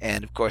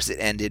 And of course it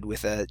ended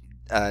with a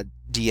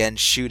DN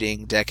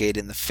shooting Decade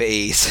in the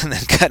face and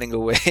then cutting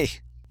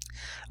away.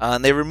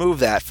 And they removed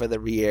that for the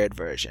re-aired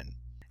version.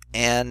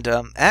 And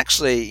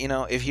actually,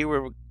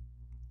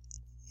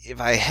 if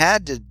I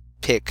had to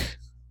pick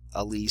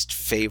a least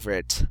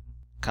favorite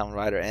Kamen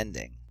Rider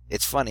ending,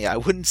 it's funny, I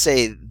wouldn't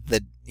say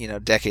the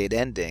Decade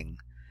ending,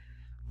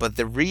 but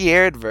the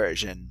re-aired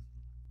version,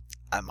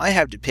 I might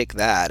have to pick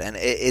that. And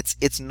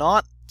it's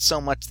not so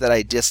much that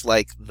I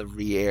dislike the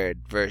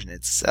re-aired version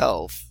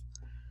itself,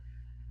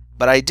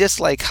 but I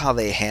dislike how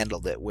they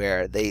handled it,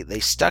 where they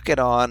stuck it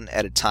on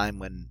at a time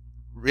when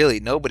really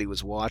nobody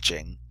was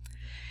watching,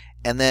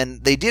 and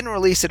then they didn't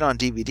release it on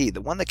DVD. The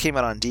one that came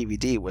out on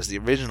DVD was the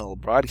original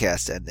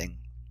broadcast ending.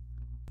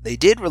 They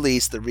did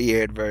release the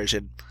re-aired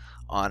version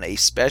on a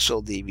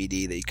special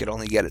DVD that you could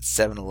only get at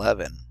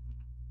 7-Eleven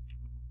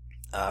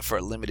for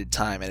a limited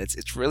time, and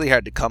it's really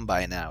hard to come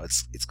by now.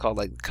 It's called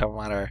like Kamen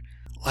Rider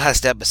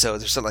Last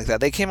Episodes or something like that.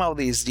 They came out with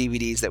these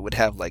DVDs that would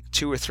have like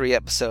 2 or 3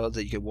 episodes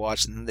that you could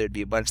watch, and then there'd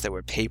be a bunch that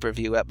were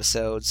pay-per-view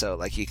episodes. So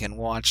like you can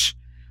watch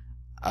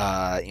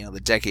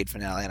the Decade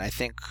finale, and I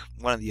think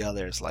one of the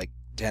others, like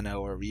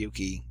Den-O or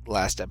Ryuki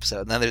Last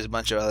Episode, and then there's a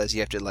bunch of others you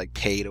have to like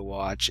pay to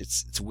watch.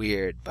 It's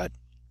weird, but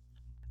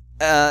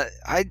I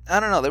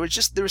don't know, there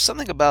was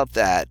something about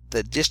that,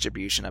 the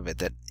distribution of it,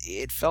 that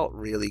it felt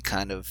really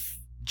kind of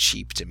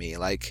cheap to me.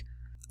 Like,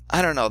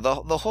 I don't know,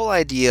 the whole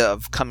idea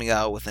of coming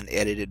out with an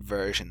edited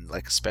version,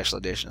 like a special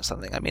edition or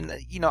something, I mean,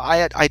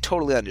 I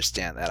totally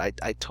understand that.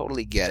 I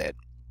totally get it.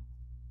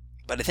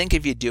 But I think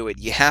if you do it,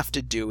 you have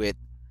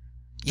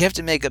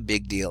to make a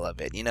big deal of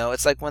it.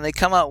 It's like when they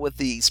come out with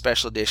the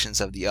special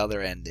editions of the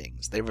other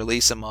endings, they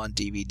release them on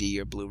DVD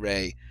or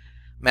Blu-ray,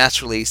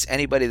 mass release.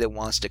 Anybody that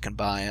wants to can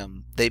buy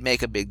them. They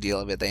make a big deal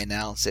of it. They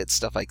announce it,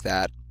 stuff like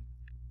that.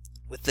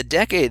 With the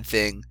Decade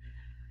thing,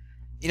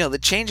 the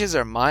changes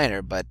are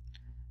minor, but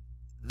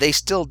they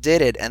still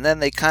did it, and then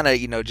they kind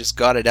of, just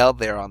got it out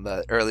there on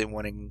the early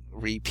morning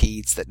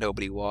repeats that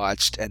nobody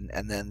watched, and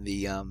then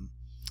the,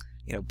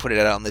 put it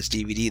out on this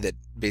DVD that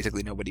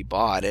basically nobody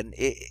bought. And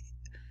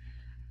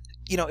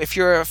if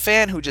you're a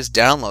fan who just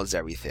downloads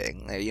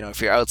everything, if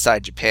you're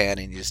outside Japan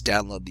and you just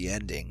download the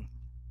ending,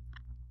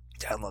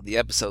 download the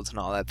episodes and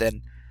all that,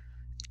 then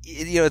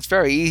it's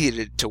very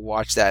easy to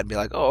watch that and be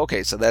like, oh,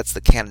 okay, so that's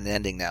the canon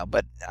ending now.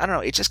 But I don't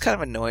know, it just kind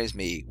of annoys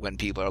me when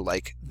people are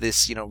like,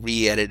 this,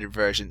 re-edited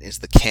version is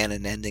the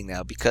canon ending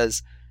now,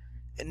 because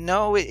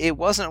no, it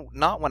wasn't,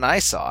 not when I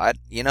saw it.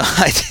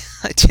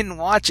 I didn't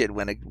watch it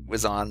when it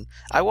was on.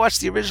 I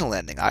watched the original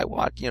ending. I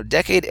watched,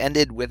 Decade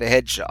ended with a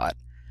headshot.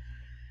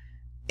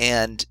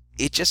 And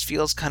it just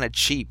feels kind of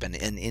cheap and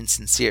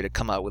insincere to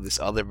come out with this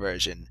other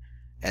version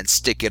and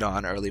stick it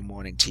on early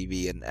morning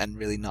TV and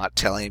really not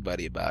tell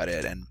anybody about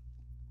it. And,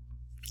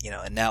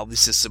 and now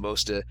this is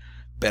supposed to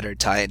better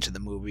tie into the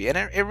movie. And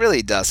it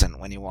really doesn't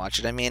when you watch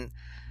it. I mean,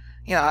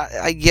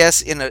 I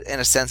guess in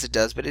a sense it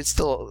does, but it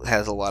still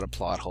has a lot of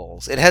plot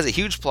holes. It has a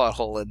huge plot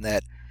hole in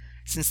that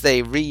since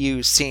they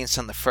reuse scenes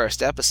from the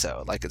first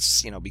episode, like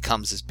it's,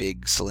 becomes this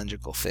big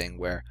cylindrical thing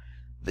where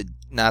the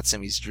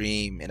Natsume's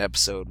dream in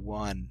episode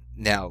 1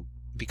 now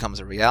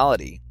becomes a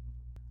reality.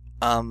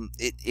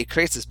 It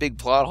creates this big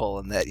plot hole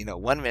in that,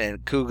 1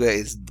 minute Kuga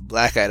is the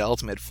Black-Eyed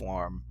Ultimate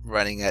form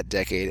running at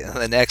Decade, and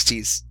the next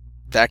he's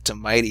back to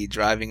Mighty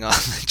driving on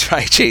the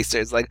Tri-Chaser.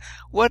 It's like,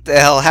 what the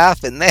hell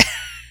happened there?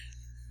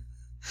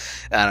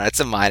 I don't know, it's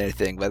a minor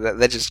thing, but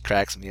that just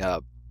cracks me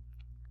up.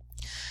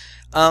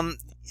 And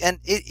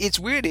it's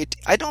weird.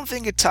 I don't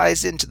think it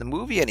ties into the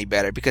movie any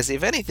better, because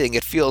if anything,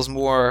 it feels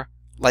more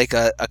like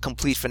a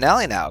complete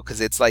finale now,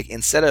 because it's like,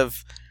 instead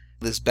of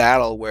this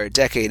battle where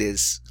Decade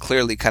is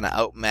clearly kind of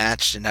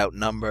outmatched and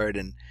outnumbered,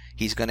 and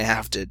he's going to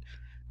have to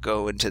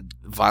go into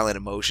violent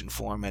emotion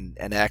form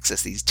and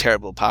access these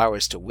terrible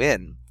powers to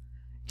win,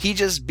 he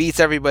just beats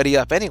everybody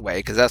up anyway,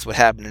 because that's what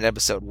happened in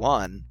episode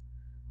 1.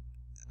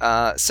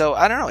 So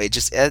I don't know, it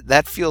just,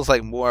 that feels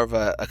like more of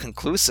a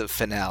conclusive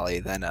finale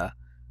than a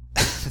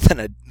than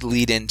a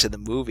lead into the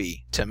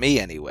movie, to me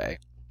anyway.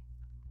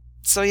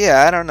 So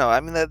yeah, I don't know. I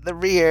mean, the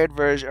re-aired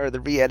version, or the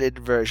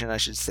re-edited version, I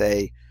should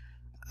say,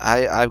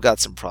 I've got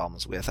some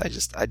problems with.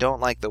 I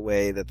don't like the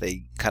way that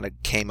they kind of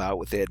came out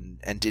with it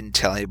and didn't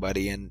tell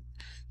anybody, and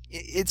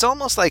it's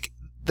almost like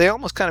they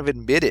almost kind of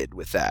admitted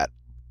with that.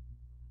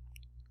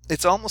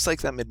 It's almost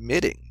like them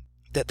admitting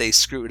that they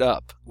screwed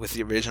up with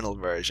the original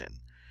version.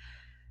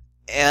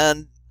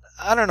 And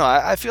I don't know,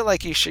 I feel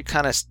like you should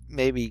kind of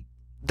maybe,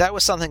 that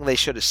was something they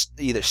should have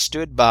either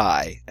stood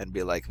by and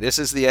be like, this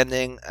is the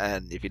ending,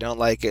 and if you don't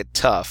like it,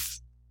 tough.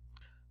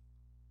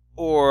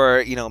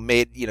 Or,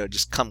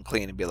 just come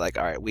clean and be like,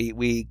 all right,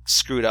 we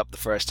screwed up the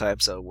first time,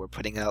 so we're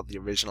putting out the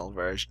original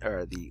version,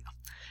 or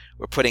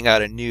we're putting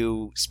out a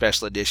new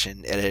special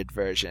edition edited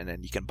version,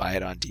 and you can buy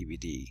it on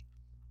DVD.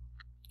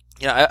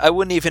 I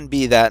wouldn't even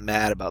be that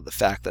mad about the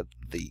fact that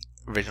the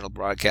original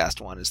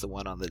broadcast one is the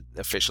one on the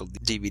official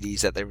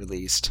DVDs that they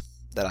released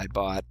that I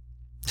bought.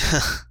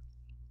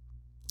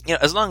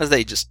 As long as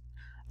they just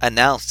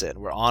announced it and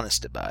were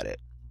honest about it.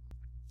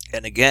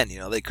 And again,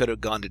 they could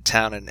have gone to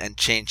town and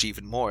changed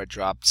even more,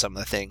 dropped some of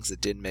the things that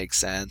didn't make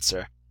sense,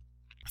 or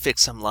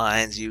fixed some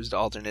lines, used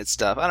alternate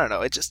stuff. I don't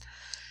know, it just,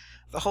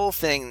 the whole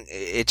thing,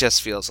 it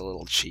just feels a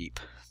little cheap.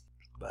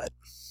 But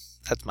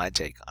that's my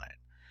take on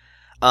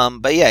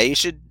it. But yeah, you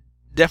should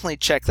definitely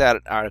check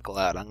that article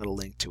out. I'm going to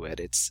link to it.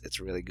 It's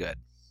really good.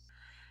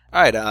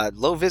 All right,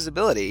 Low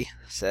Visibility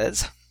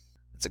says,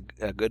 it's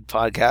a good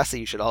podcast that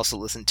you should also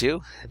listen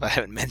to, if I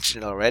haven't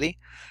mentioned it already.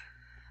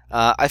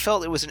 I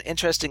felt it was an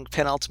interesting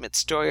penultimate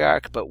story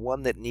arc, but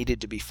one that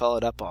needed to be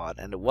followed up on,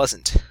 and it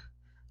wasn't.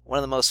 One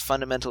of the most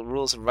fundamental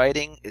rules of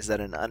writing is that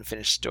an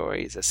unfinished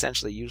story is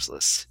essentially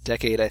useless.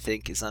 Decade, I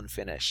think, is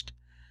unfinished.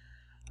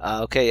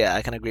 Okay, yeah,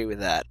 I can agree with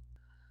that.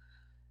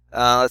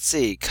 Let's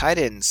see.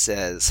 Kaiden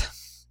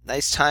says,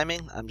 nice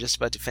timing. I'm just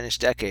about to finish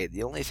Decade.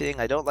 The only thing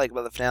I don't like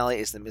about the finale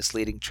is the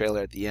misleading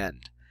trailer at the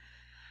end.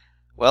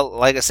 Well,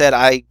 like I said,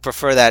 I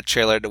prefer that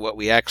trailer to what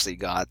we actually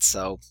got,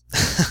 so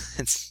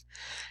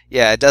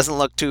yeah, it doesn't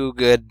look too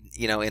good,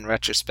 in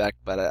retrospect,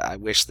 but I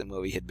wish the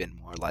movie had been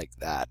more like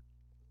that.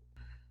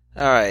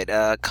 Alright,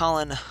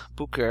 Colin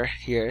Booker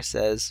here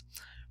says,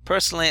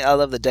 personally, I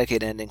love the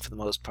Decade ending for the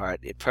most part.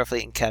 It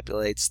perfectly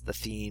encapsulates the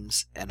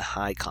themes and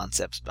high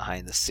concepts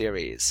behind the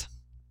series.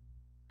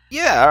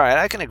 Yeah, alright,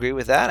 I can agree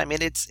with that. I mean,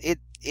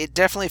 it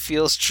definitely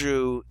feels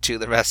true to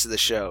the rest of the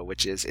show,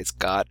 which is, it's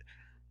got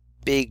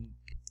big,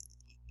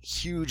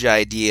 huge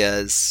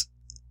ideas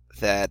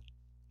that,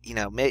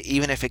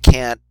 even if it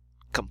can't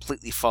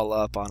completely follow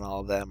up on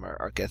all of them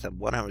or get them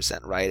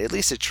 100% right, at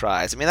least it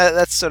tries. I mean,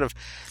 that's sort of,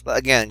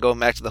 again, going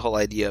back to the whole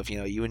idea of,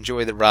 you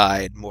enjoy the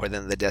ride more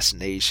than the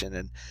destination.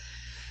 And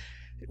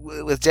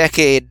with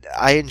Decade,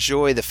 I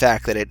enjoy the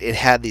fact that it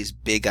had these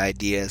big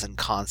ideas and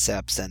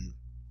concepts, and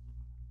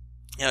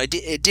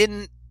it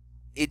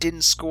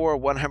didn't score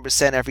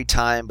 100% every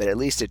time, but at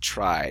least it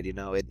tried.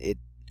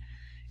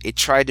 It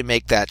tried to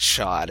make that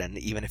shot, and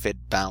even if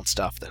it bounced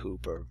off the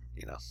hoop or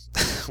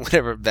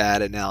whatever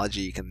bad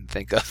analogy you can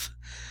think of,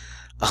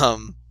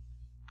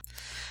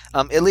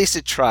 at least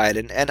it tried,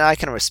 and I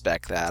can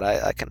respect that.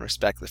 I can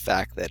respect the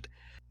fact that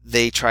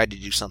they tried to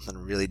do something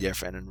really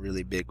different and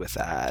really big with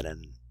that,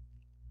 and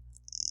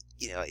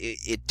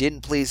it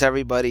didn't please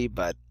everybody,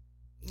 but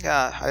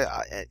yeah,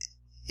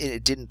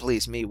 it didn't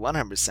please me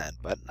 100%,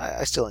 but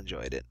I still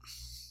enjoyed it.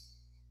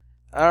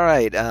 All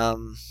right,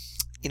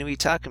 Inui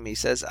Takumi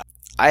says,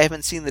 I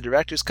haven't seen the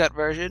director's cut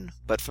version,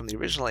 but from the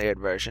original aired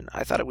version,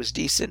 I thought it was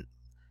decent,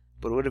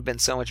 but it would have been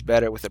so much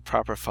better with a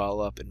proper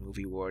follow-up in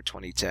Movie War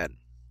 2010.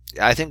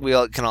 I think we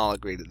can all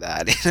agree to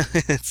that.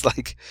 It's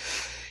like,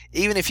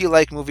 even if you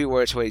like Movie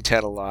War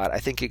 2010 a lot, I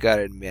think you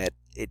gotta admit,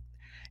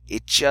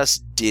 it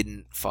just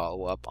didn't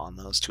follow up on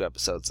those 2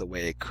 episodes the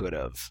way it could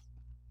have.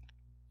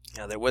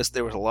 There was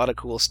a lot of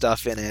cool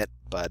stuff in it,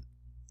 but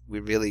we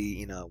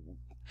really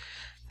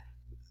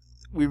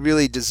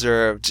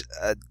deserved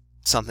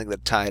something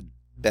that tied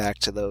back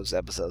to those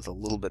episodes a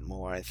little bit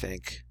more, I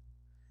think.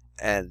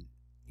 And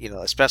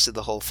especially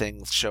the whole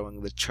thing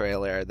showing the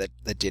trailer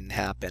that didn't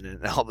happen,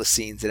 and all the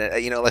scenes in it.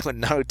 Like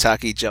when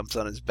Narutaki jumps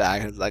on his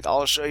back and is like,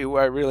 I'll show you who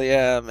I really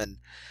am. And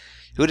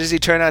who does he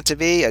turn out to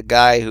be? A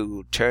guy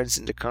who turns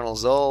into Colonel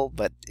Zoll,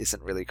 but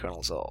isn't really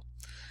Colonel Zoll.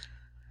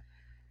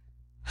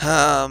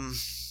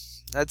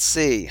 Let's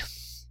see.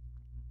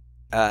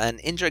 And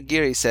Indra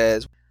Giri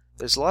says,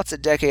 there's lots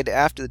of decade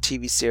after the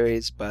TV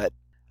series, but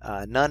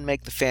none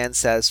make the fans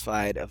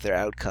satisfied of their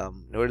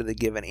outcome, nor do they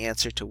give an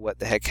answer to what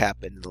the heck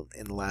happened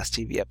in the last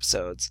TV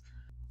episodes,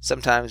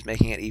 sometimes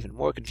making it even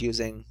more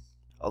confusing,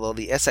 although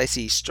the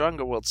SIC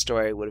Stronger World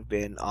story would have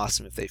been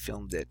awesome if they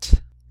filmed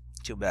it.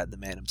 Too bad the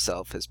man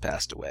himself has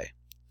passed away.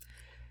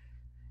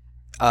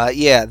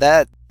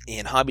 That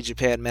in Hobby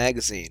Japan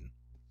magazine,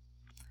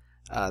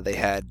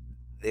 they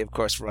of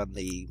course run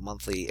the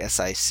monthly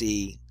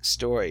SIC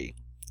story,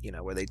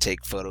 where they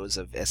take photos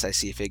of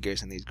SIC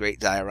figures in these great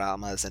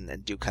dioramas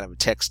and do kind of a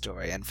tech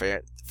story. And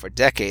for a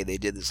decade, they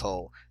did this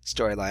whole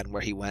storyline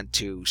where he went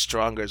to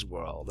Stronger's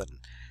world, and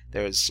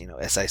there's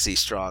SIC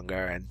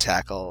Stronger and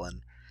Tackle,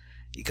 and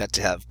you got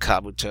to have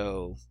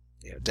Kabuto.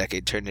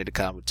 Decade turned into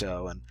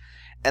Kabuto,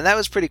 and that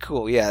was pretty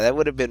cool. Yeah, that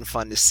would have been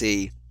fun to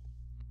see.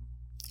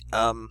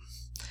 To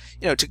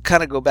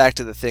kind of go back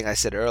to the thing I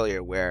said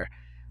earlier, where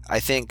I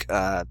think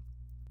I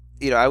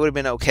would have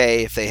been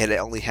okay if they had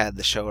only had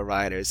the Showa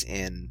Riders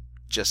in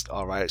just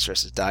All Riders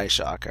vs.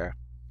 Daishocker.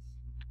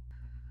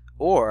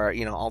 Or,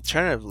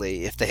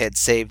 alternatively, if they had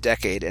saved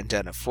Decade and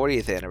done a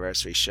 40th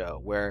anniversary show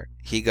where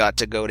he got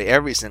to go to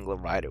every single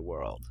Rider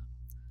world.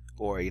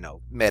 Or,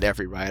 met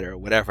every Rider or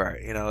whatever.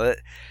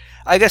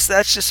 I guess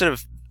that's just sort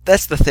of,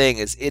 that's the thing,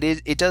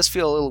 it does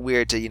feel a little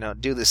weird to,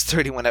 do this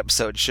 31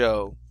 episode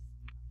show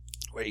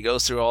where he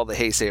goes through all the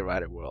Heisei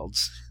Rider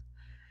worlds.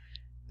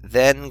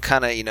 Then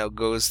kind of,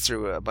 goes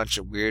through a bunch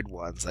of weird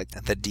ones, like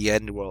the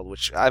D-End world,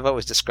 which I've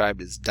always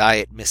described as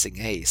Diet Missing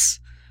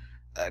Ace.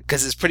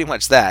 Because it's pretty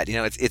much that,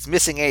 it's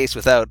Missing Ace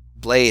without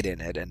Blade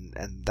in it,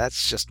 and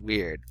that's just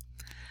weird.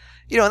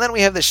 And then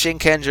we have the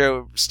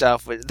Shinkenjo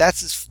stuff,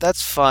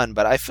 that's fun,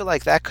 but I feel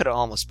like that could have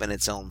almost been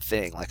its own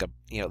thing. Like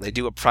they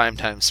do a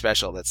primetime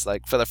special that's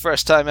like, for the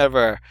first time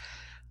ever,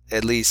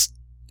 at least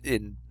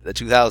in the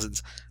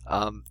 2000s,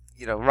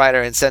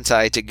 Rider and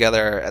Sentai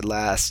together at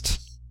last,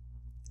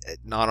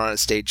 not on a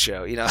stage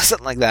show,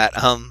 something like that.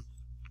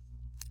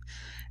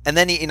 And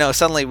then,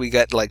 suddenly we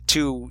get like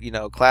 2,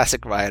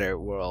 classic Rider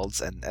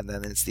worlds, and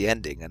then it's the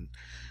ending. And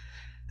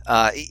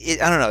I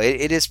don't know,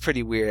 it is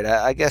pretty weird.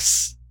 I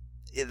guess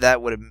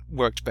that would have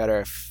worked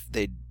better if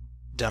they'd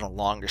done a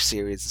longer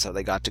series, so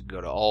they got to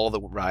go to all the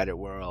Rider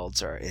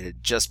worlds, or it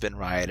had just been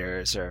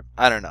Riders, or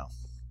I don't know.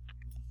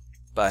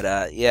 But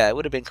it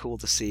would have been cool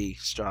to see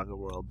Stronger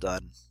World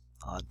done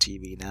on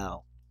TV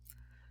now.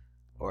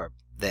 Or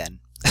then.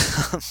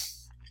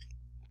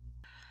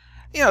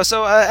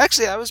 So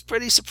actually I was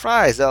pretty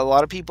surprised. A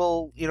lot of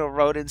people,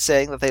 wrote in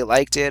saying that they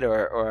liked it,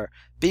 or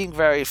being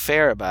very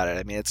fair about it.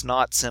 I mean, it's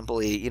not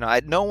simply,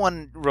 no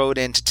one wrote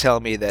in to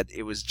tell me that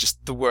it was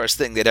just the worst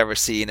thing they'd ever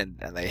seen, and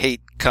they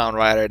hate Kamen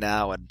Rider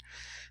now, and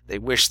they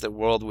wish the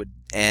world would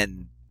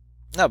end.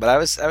 No, but I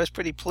was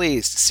pretty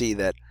pleased to see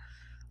that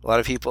a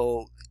lot of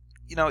people,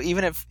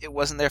 even if it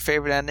wasn't their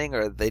favorite ending,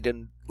 or they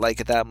didn't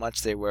like it that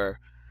much, they were,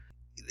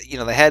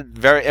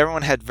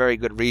 everyone had very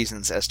good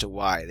reasons as to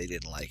why they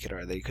didn't like it,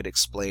 or they could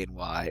explain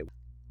why.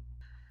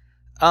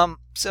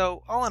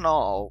 So all in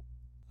all,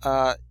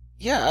 I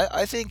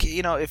think,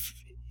 if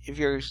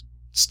you're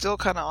still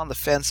kind of on the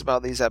fence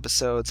about these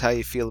episodes, how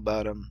you feel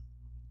about them,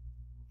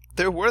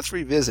 they're worth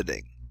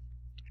revisiting.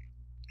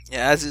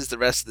 Yeah, as is the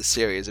rest of the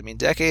series. I mean,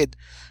 Decade,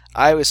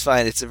 I always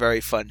find it's a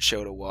very fun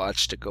show to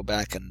watch, to go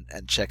back and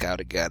check out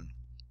again.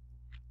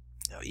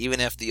 Even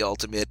if the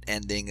ultimate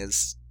ending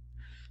is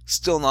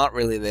still not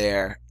really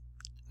there,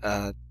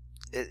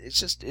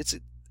 it's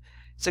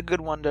a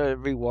good one to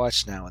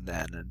rewatch now and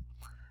then, and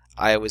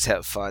I always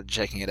have fun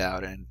checking it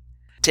out. And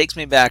takes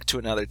me back to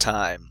another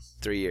time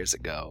 3 years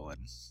ago,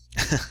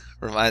 and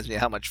reminds me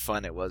how much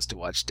fun it was to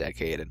watch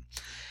Decade. And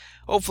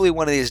hopefully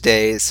one of these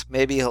days,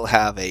 maybe he'll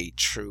have a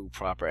true,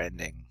 proper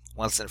ending,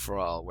 once and for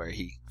all, where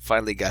he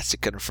finally gets to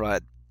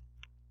confront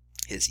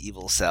his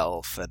evil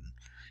self, and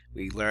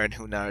we learn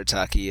who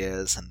Narutaki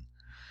is, and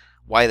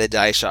why the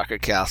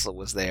Daishocker Castle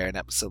was there in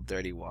episode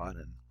 31,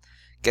 and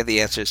get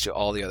the answers to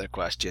all the other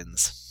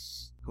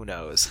questions. Who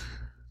knows?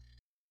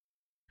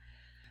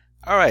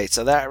 Alright,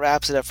 so that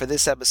wraps it up for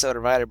this episode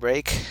of Rider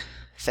Break.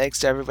 Thanks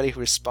to everybody who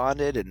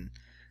responded and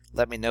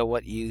let me know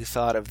what you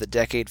thought of the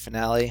Decade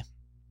finale.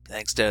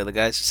 Thanks to the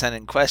guys who sent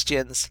in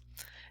questions.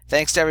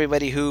 Thanks to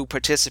everybody who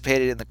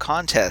participated in the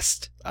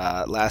contest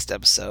last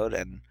episode,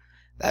 and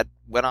that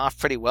went off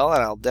pretty well,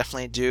 and I'll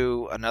definitely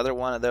do another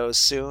one of those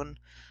soon.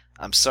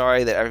 I'm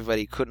sorry that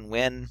everybody couldn't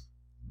win,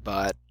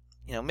 but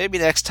maybe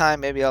next time,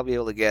 maybe I'll be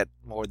able to get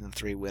more than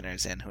 3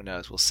 winners in. Who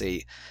knows? We'll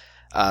see.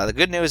 The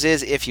good news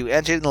is, if you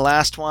entered in the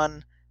last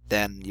one,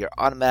 then you're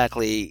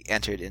automatically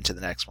entered into the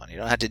next one. You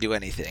don't have to do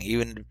anything,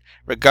 even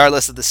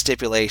regardless of the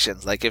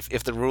stipulations. Like if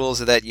the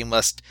rules are that you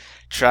must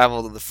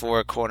travel to the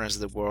 4 corners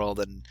of the world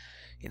and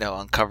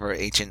uncover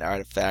ancient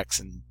artifacts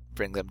and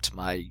bring them to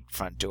my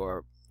front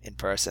door in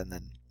person,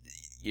 then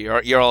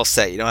you're all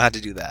set. You don't have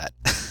to do that.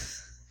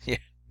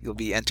 You'll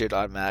be entered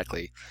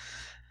automatically.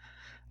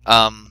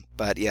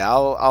 But yeah,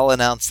 I'll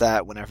announce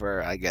that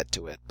whenever I get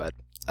to it. But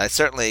I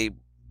certainly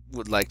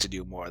would like to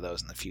do more of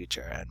those in the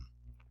future, and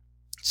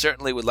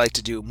certainly would like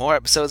to do more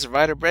episodes of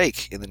Rider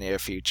Break in the near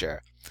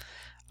future.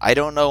 I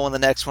don't know when the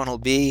next one will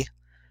be.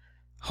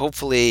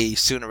 Hopefully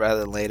sooner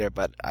rather than later,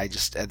 but I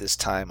just, at this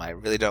time, I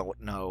really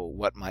don't know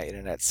what my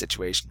internet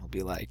situation will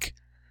be like.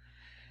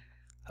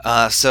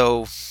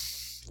 So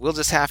we'll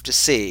just have to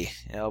see,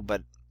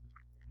 but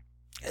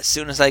as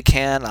soon as I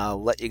can,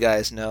 I'll let you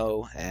guys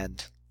know,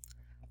 and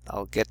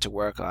I'll get to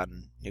work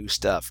on new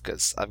stuff,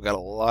 because I've got a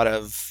lot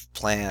of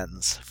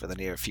plans for the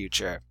near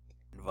future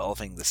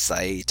involving the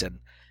site and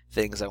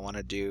things I want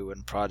to do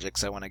and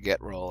projects I want to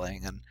get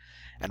rolling, and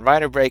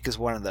Rider Break is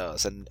one of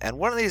those. And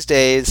one of these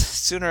days,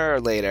 sooner or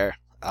later,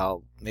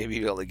 I'll maybe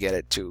be able to get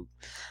it to,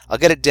 I'll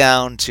get it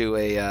down to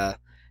a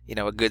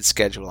good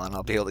schedule, and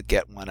I'll be able to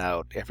get one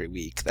out every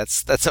week.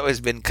 That's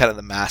always been kind of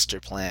the master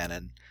plan,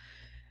 and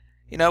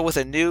with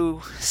a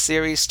new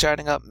series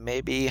starting up,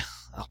 maybe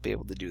I'll be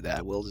able to do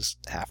that. We'll just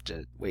have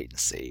to wait and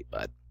see.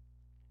 But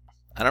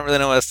I don't really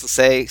know what else to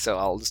say, so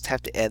I'll just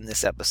have to end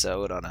this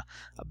episode on a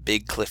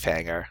big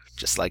cliffhanger,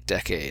 just like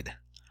Decade.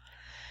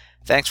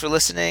 Thanks for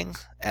listening,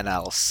 and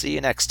I'll see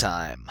you next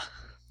time.